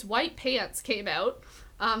and his white pants came out.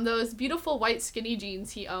 Those beautiful white skinny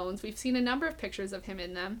jeans he owns. We've seen a number of pictures of him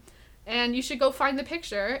in them. And you should go find the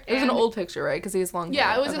picture. It was an old picture, right? Because he has long hair.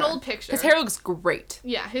 Yeah, it was an old picture. His hair looks great.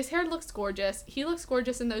 Yeah, his hair looks gorgeous. He looks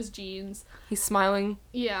gorgeous in those jeans. He's smiling.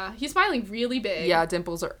 Yeah, he's smiling really big. Yeah,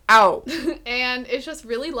 dimples are out. And it's just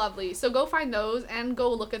really lovely. So go find those and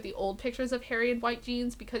go look at the old pictures of Harry in white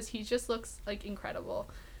jeans, because he just looks like incredible.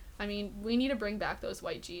 I mean, we need to bring back those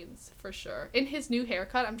white jeans for sure. In his new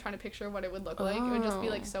haircut, I'm trying to picture what it would look like. It would just be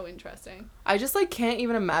like so interesting. I just like can't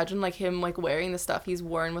even imagine like him like wearing the stuff he's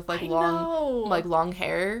worn with like long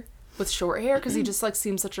hair with short hair, because he just like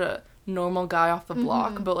seems such a normal guy off the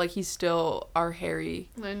block, but like he's still our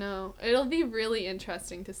Harry. I know. It'll be really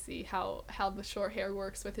interesting to see how the short hair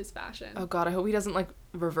works with his fashion. Oh God, I hope he doesn't like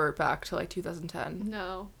revert back to like 2010.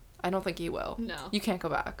 No. I don't think he will. No. You can't go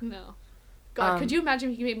back. No. God, could you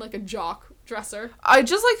imagine if he made like a jock dresser? I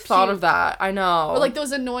just like thought of that. I know. Or like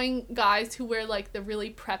those annoying guys who wear like the really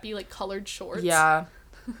preppy like colored shorts. Yeah.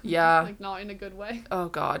 Yeah. Like not in a good way. Oh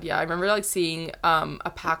God, yeah. I remember like seeing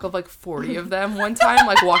a pack of like 40 of them one time,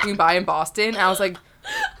 like walking by in Boston, and I was like,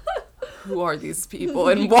 who are these people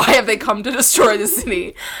and why have they come to destroy the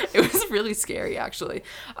city? It was really scary, actually.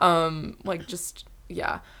 Like just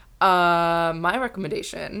yeah. My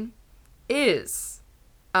recommendation is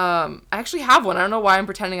I actually have one. I don't know why I'm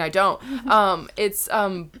pretending I don't. It's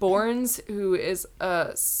Borns, who is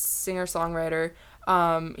a singer-songwriter.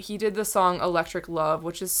 He did the song Electric Love,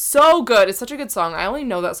 which is so good. It's such a good song. I only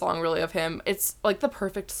know that song really of him. It's like the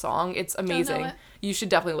perfect song. It's amazing. Don't know it. You should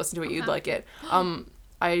definitely listen to it. You'd like it.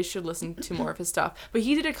 I should listen to more of his stuff. But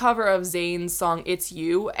he did a cover of Zayn's song It's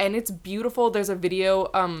You, and it's beautiful. There's a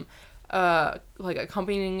video like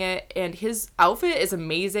accompanying it, and his outfit is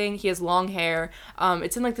amazing. He has long hair.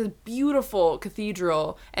 It's in like this beautiful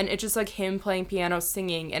cathedral, and it's just like him playing piano,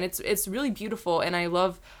 singing, and it's really beautiful. And I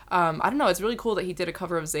love I don't know, it's really cool that he did a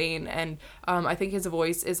cover of Zayn, and I think his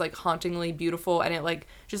voice is like hauntingly beautiful, and it like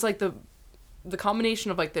just like the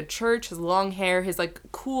combination of like the church, his long hair, his like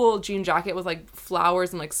cool jean jacket with like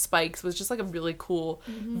flowers and like spikes was just like a really cool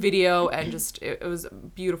video, and just it was a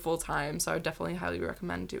beautiful time. So I would definitely highly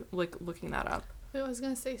recommend looking that up. Wait, I was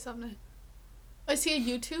gonna say something. Is he a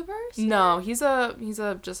YouTuber? No, he's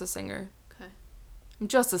just a singer. Okay.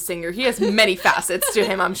 Just a singer. He has many facets to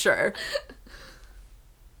him, I'm sure.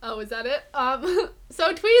 Oh, is that it?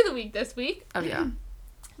 So tweet of the week this week. Oh yeah.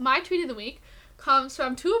 My tweet of the week comes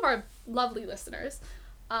from two of our lovely listeners.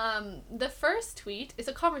 The first tweet is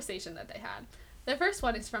a conversation that they had. The first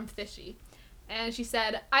one is from Fishy, and she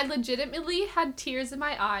said, "I legitimately had tears in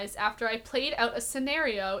my eyes after I played out a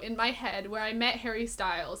scenario in my head where I met Harry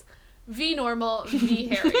Styles. V normal, V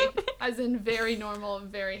Harry." As in very normal,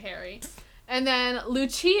 very Harry. And then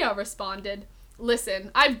Lucia responded, "Listen,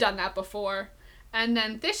 I've done that before." And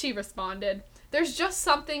then Fishy responded, "There's just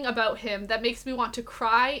something about him that makes me want to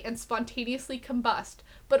cry and spontaneously combust,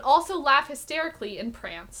 but also laugh hysterically and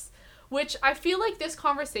prance." Which I feel like this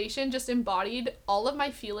conversation just embodied all of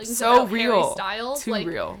my feelings so about real. Harry Styles. Too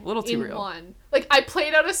real. A little too in real. One. Like, I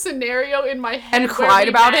played out a scenario in my head and cried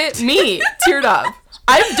about it. Me. Teared up.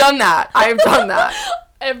 I've done that.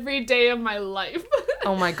 Every day of my life.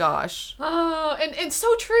 Oh my gosh. Oh, and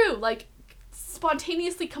so true. Like,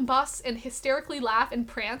 spontaneously combust and hysterically laugh and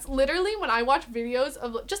prance. Literally, when I watch videos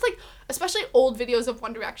of just like, especially old videos of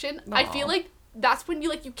One Direction, I feel like that's when you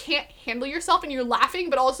can't handle yourself and you're laughing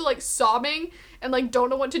but also like sobbing and like don't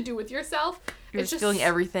know what to do with yourself. You're just feeling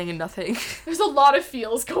everything and nothing. There's a lot of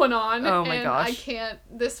feels going on. Oh my gosh. I can't.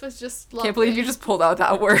 This was just lovely. Can't believe you just pulled out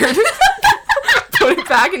that word. Put it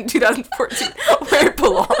back in 2014 where it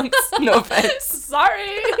belongs. No offense.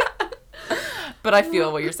 Sorry. But I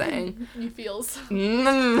feel what you're saying. You feels.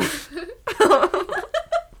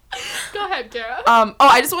 Go ahead, Kara.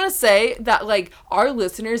 I just want to say that, like, our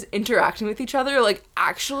listeners interacting with each other, like,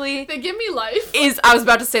 actually... They give me life. I was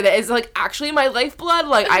about to say that, is, like, actually my lifeblood.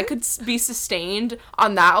 Like, I could be sustained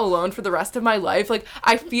on that alone for the rest of my life. Like,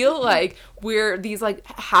 I feel like we're these, like,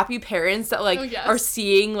 happy parents that, like, are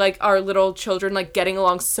seeing, like, our little children, like, getting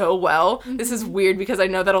along so well. Mm-hmm. This is weird because I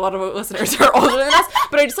know that a lot of our listeners are older than us,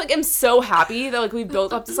 but I just, like, am so happy that, like, we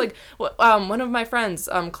built up this, like, one of my friends,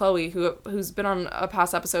 Chloe, who's been on a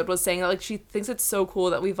past episode, was saying that, like, she thinks it's so cool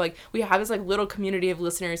that we have this, like, little community of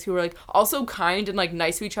listeners who are, like, also kind and, like,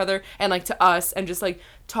 nice to each other and, like, to us, and just, like,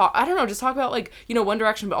 talk about, like, you know, One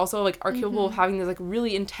Direction, but also, like, are capable of having these, like,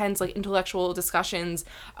 really intense, like, intellectual discussions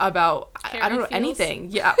about, I don't know, anything.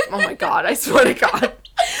 Yeah. Oh my God. I swear to God.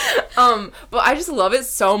 But I just love it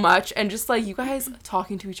so much, and just, like, you guys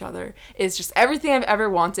talking to each other is just everything I've ever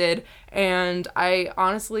wanted, and I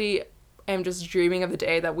honestly am just dreaming of the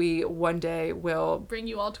day that we one day will bring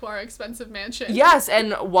you all to our expensive mansion. Yes,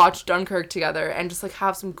 and watch Dunkirk together, and just, like,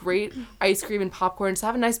 have some great ice cream and popcorn, just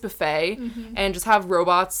have a nice buffet, and just have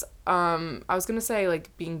robots. I was gonna say,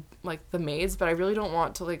 like, being, like, the maids, but I really don't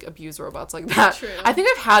want to, like, abuse robots like that. True. I think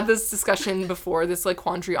I've had this discussion before, this, like,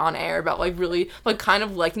 quandary on air about, like, really, like, kind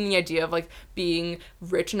of liking the idea of, like, being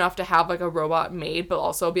rich enough to have, like, a robot maid, but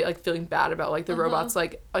also be, like, feeling bad about, like, the robot's,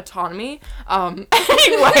 like, autonomy.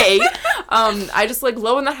 Anyway, I just, like,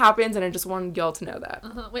 love when that happens, and I just wanted y'all to know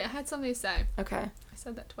that. Wait, I had something to say. Okay. I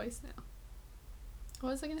said that twice now.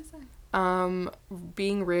 What was I gonna say?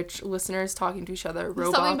 Being rich, listeners talking to each other,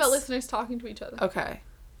 robots. Something about listeners talking to each other. Okay.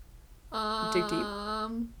 Dig deep.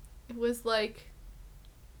 It was like...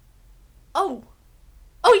 Oh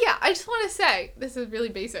yeah, I just want to say, this is really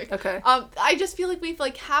basic. Okay. I just feel like we've,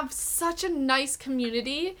 like, have such a nice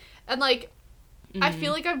community, and, like, I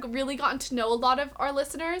feel like I've really gotten to know a lot of our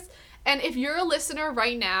listeners, and if you're a listener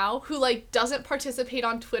right now who, like, doesn't participate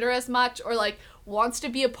on Twitter as much, or, like, wants to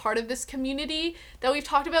be a part of this community that we've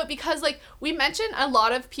talked about, because, like, we mentioned a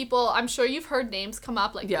lot of people, I'm sure you've heard names come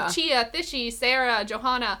up, like Lucia, Fishy, Sarah,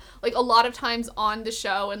 Johanna, like, a lot of times on the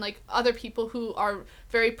show, and, like, other people who are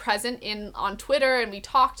very present on Twitter, and we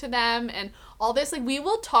talk to them, and all this. Like, we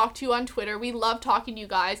will talk to you on Twitter. We love talking to you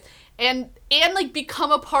guys, and like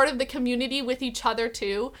become a part of the community with each other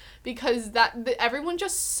too, because everyone's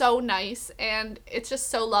just so nice and it's just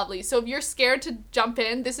so lovely. So if you're scared to jump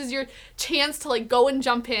in, this is your chance to like go and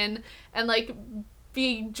jump in and like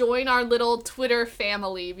join our little Twitter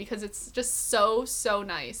family, because it's just so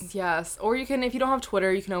nice. Yes. Or you can, if you don't have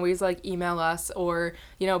Twitter, you can always like email us, or,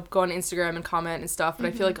 you know, go on Instagram and comment and stuff. But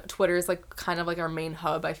I feel like Twitter is like kind of like our main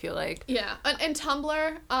hub, I feel like. Yeah. And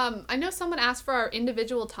Tumblr, I know someone asked for our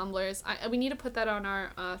individual Tumblrs. We need to put that on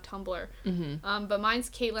our Tumblr. But mine's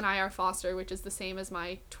Caitlin IR Foster, which is the same as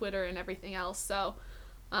my Twitter and everything else. So,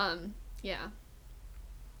 yeah.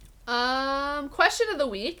 Question of the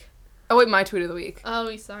week. Oh, wait, my tweet of the week.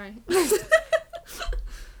 Oh, sorry.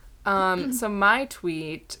 So my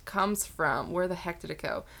tweet comes from, where the heck did it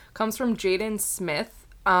go? Comes from Jaden Smith,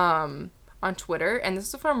 on Twitter, and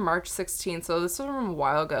this is from March 16th, so this was from a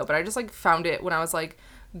while ago, but I just, like, found it when I was, like,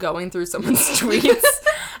 going through someone's tweets.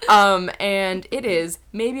 And it is,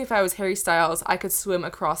 maybe if I was Harry Styles, I could swim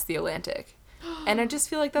across the Atlantic. And I just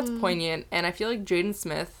feel like that's poignant, and I feel like Jaden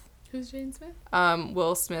Smith. Who's Jaden Smith?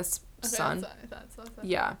 Will Smith's son. That's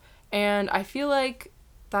Yeah. And I feel like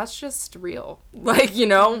that's just real. Like, you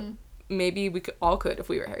know, maybe we all could if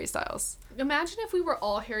we were Harry Styles. Imagine if we were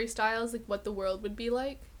all Harry Styles, like what the world would be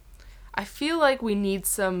like. I feel like we need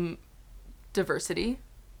some diversity.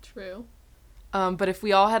 True. But if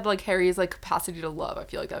we all had like Harry's like capacity to love, I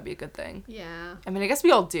feel like that'd be a good thing. Yeah. I mean, I guess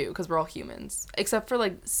we all do, because we're all humans, except for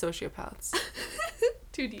like sociopaths.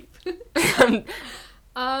 Too deep.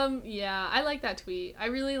 Yeah, I like that tweet. I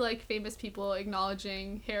really like famous people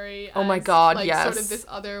acknowledging Harry as, oh my god, like, yes. sort of this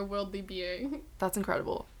otherworldly being. That's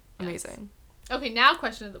incredible. Yes. Amazing. Okay, now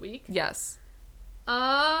question of the week. Yes.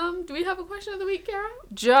 Do we have a question of the week, Kara?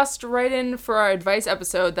 Just write in for our advice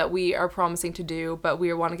episode that we are promising to do, but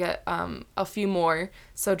we want to get a few more.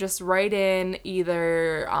 So just write in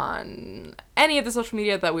either on any of the social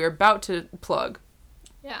media that we're about to plug.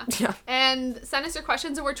 Yeah. And send us your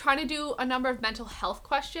questions, and we're trying to do a number of mental health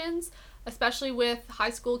questions, especially with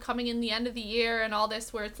high school coming in the end of the year and all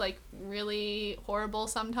this, where it's like really horrible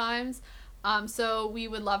sometimes. So we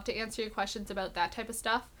would love to answer your questions about that type of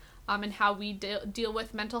stuff, and how we deal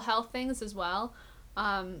with mental health things as well.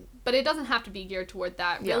 But it doesn't have to be geared toward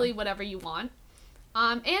that. Really, whatever you want.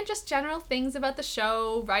 And just general things about the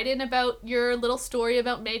show. Write in about your little story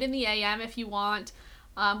about Made in the AM if you want.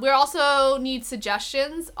 We also need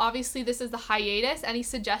suggestions. Obviously, this is the hiatus. Any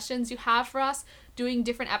suggestions you have for us doing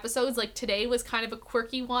different episodes? Like today was kind of a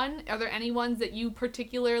quirky one. Are there any ones that you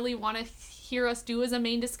particularly want to hear us do as a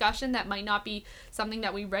main discussion that might not be something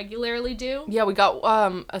that we regularly do? Yeah, we got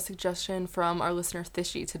a suggestion from our listener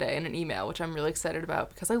Thishy today in an email, which I'm really excited about,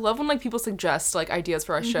 because I love when like people suggest like ideas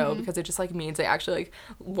for our show, because it just like means they actually like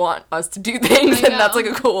want us to do things, and that's like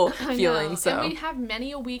a cool feeling. So and we have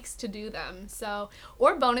many weeks to do them, so,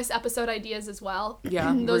 or bonus episode ideas as well.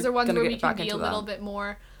 Yeah, those are ones where we can be a little bit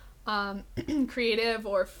more creative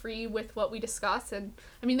or free with what we discuss. And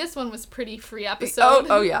I mean, this one was pretty free episode.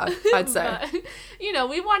 Oh yeah, I'd say. But, you know,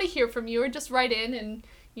 we want to hear from you, or just write in and,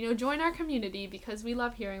 you know, join our community, because we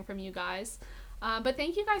love hearing from you guys. But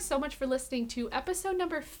thank you guys so much for listening to episode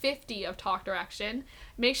number 50 of Talk Direction.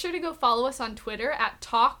 Make sure to go follow us on Twitter at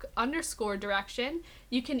talk_direction.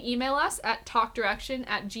 You can email us at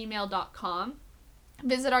talkdirection@gmail.com.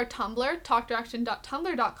 Visit our Tumblr,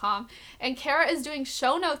 talkdirection.tumblr.com, and Kara is doing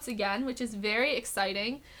show notes again, which is very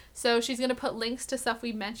exciting. So she's going to put links to stuff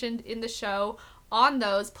we mentioned in the show on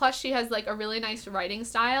those. Plus, she has like a really nice writing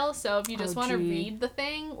style, so if you just want to read the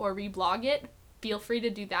thing or reblog it, feel free to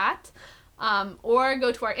do that. Or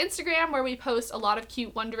go to our Instagram, where we post a lot of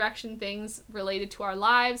cute One Direction things related to our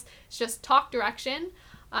lives. It's just Talk Direction.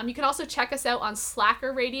 You can also check us out on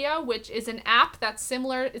Slacker Radio, which is an app that's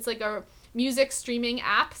similar. It's like a music streaming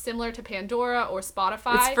app similar to Pandora or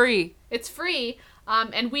Spotify. It's free.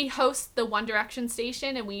 And we host the One Direction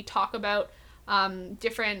station, and we talk about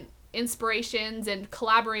different inspirations and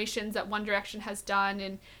collaborations that One Direction has done,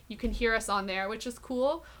 and you can hear us on there, which is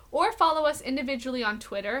cool. Or follow us individually on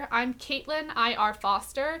Twitter. I'm Caitlin IR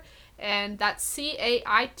Foster, and that's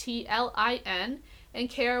CAITLIN. And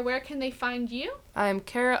Kara, where can they find you? I'm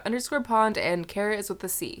Kara_Pond, and Kara is with a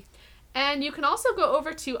C. And you can also go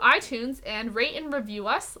over to iTunes and rate and review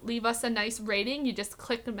us. Leave us a nice rating. You just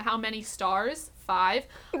click how many stars, 5,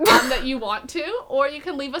 that you want to. Or you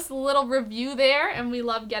can leave us a little review there, and we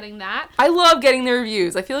love getting that. I love getting the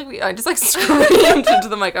reviews. I feel like I just like screamed into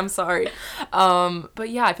the mic. I'm sorry. But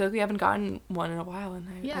yeah, I feel like we haven't gotten one in a while. And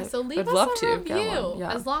so leave us a review.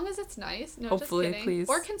 Yeah. As long as it's nice. No, hopefully, just kidding. Please.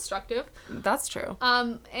 Or constructive. That's true.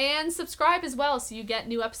 And subscribe as well, so you get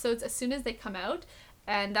new episodes as soon as they come out.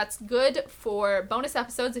 And that's good for bonus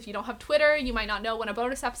episodes. If you don't have Twitter, you might not know when a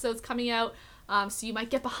bonus episode's coming out. So you might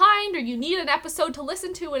get behind, or you need an episode to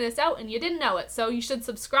listen to when it's out and you didn't know it. So you should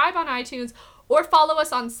subscribe on iTunes or follow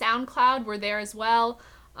us on SoundCloud. We're there as well.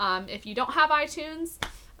 If you don't have iTunes,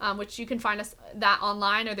 which you can find us that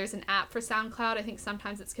online, or there's an app for SoundCloud. I think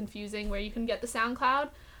sometimes it's confusing where you can get the SoundCloud.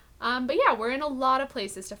 But yeah, we're in a lot of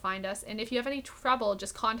places to find us. And if you have any trouble,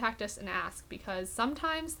 just contact us and ask, because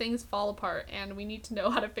sometimes things fall apart and we need to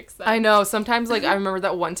know how to fix them. I know. Sometimes, like, I remember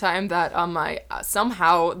that one time that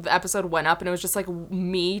somehow the episode went up and it was just like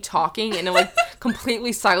me talking and it like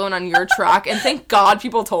completely silent on your track. And thank God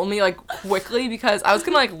people told me like quickly, because I was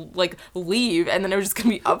gonna like leave and then it was just gonna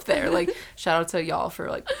be up there. Like, shout out to y'all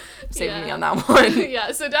for like saving me on that one.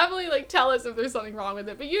 Yeah, so definitely like tell us if there's something wrong with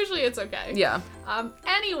it, but usually it's okay. Yeah.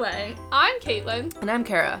 Anyway, I'm Caitlin. And I'm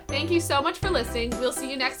Kara. Thank you so much for listening. We'll see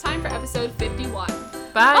you next time for episode 51.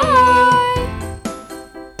 Bye. Bye!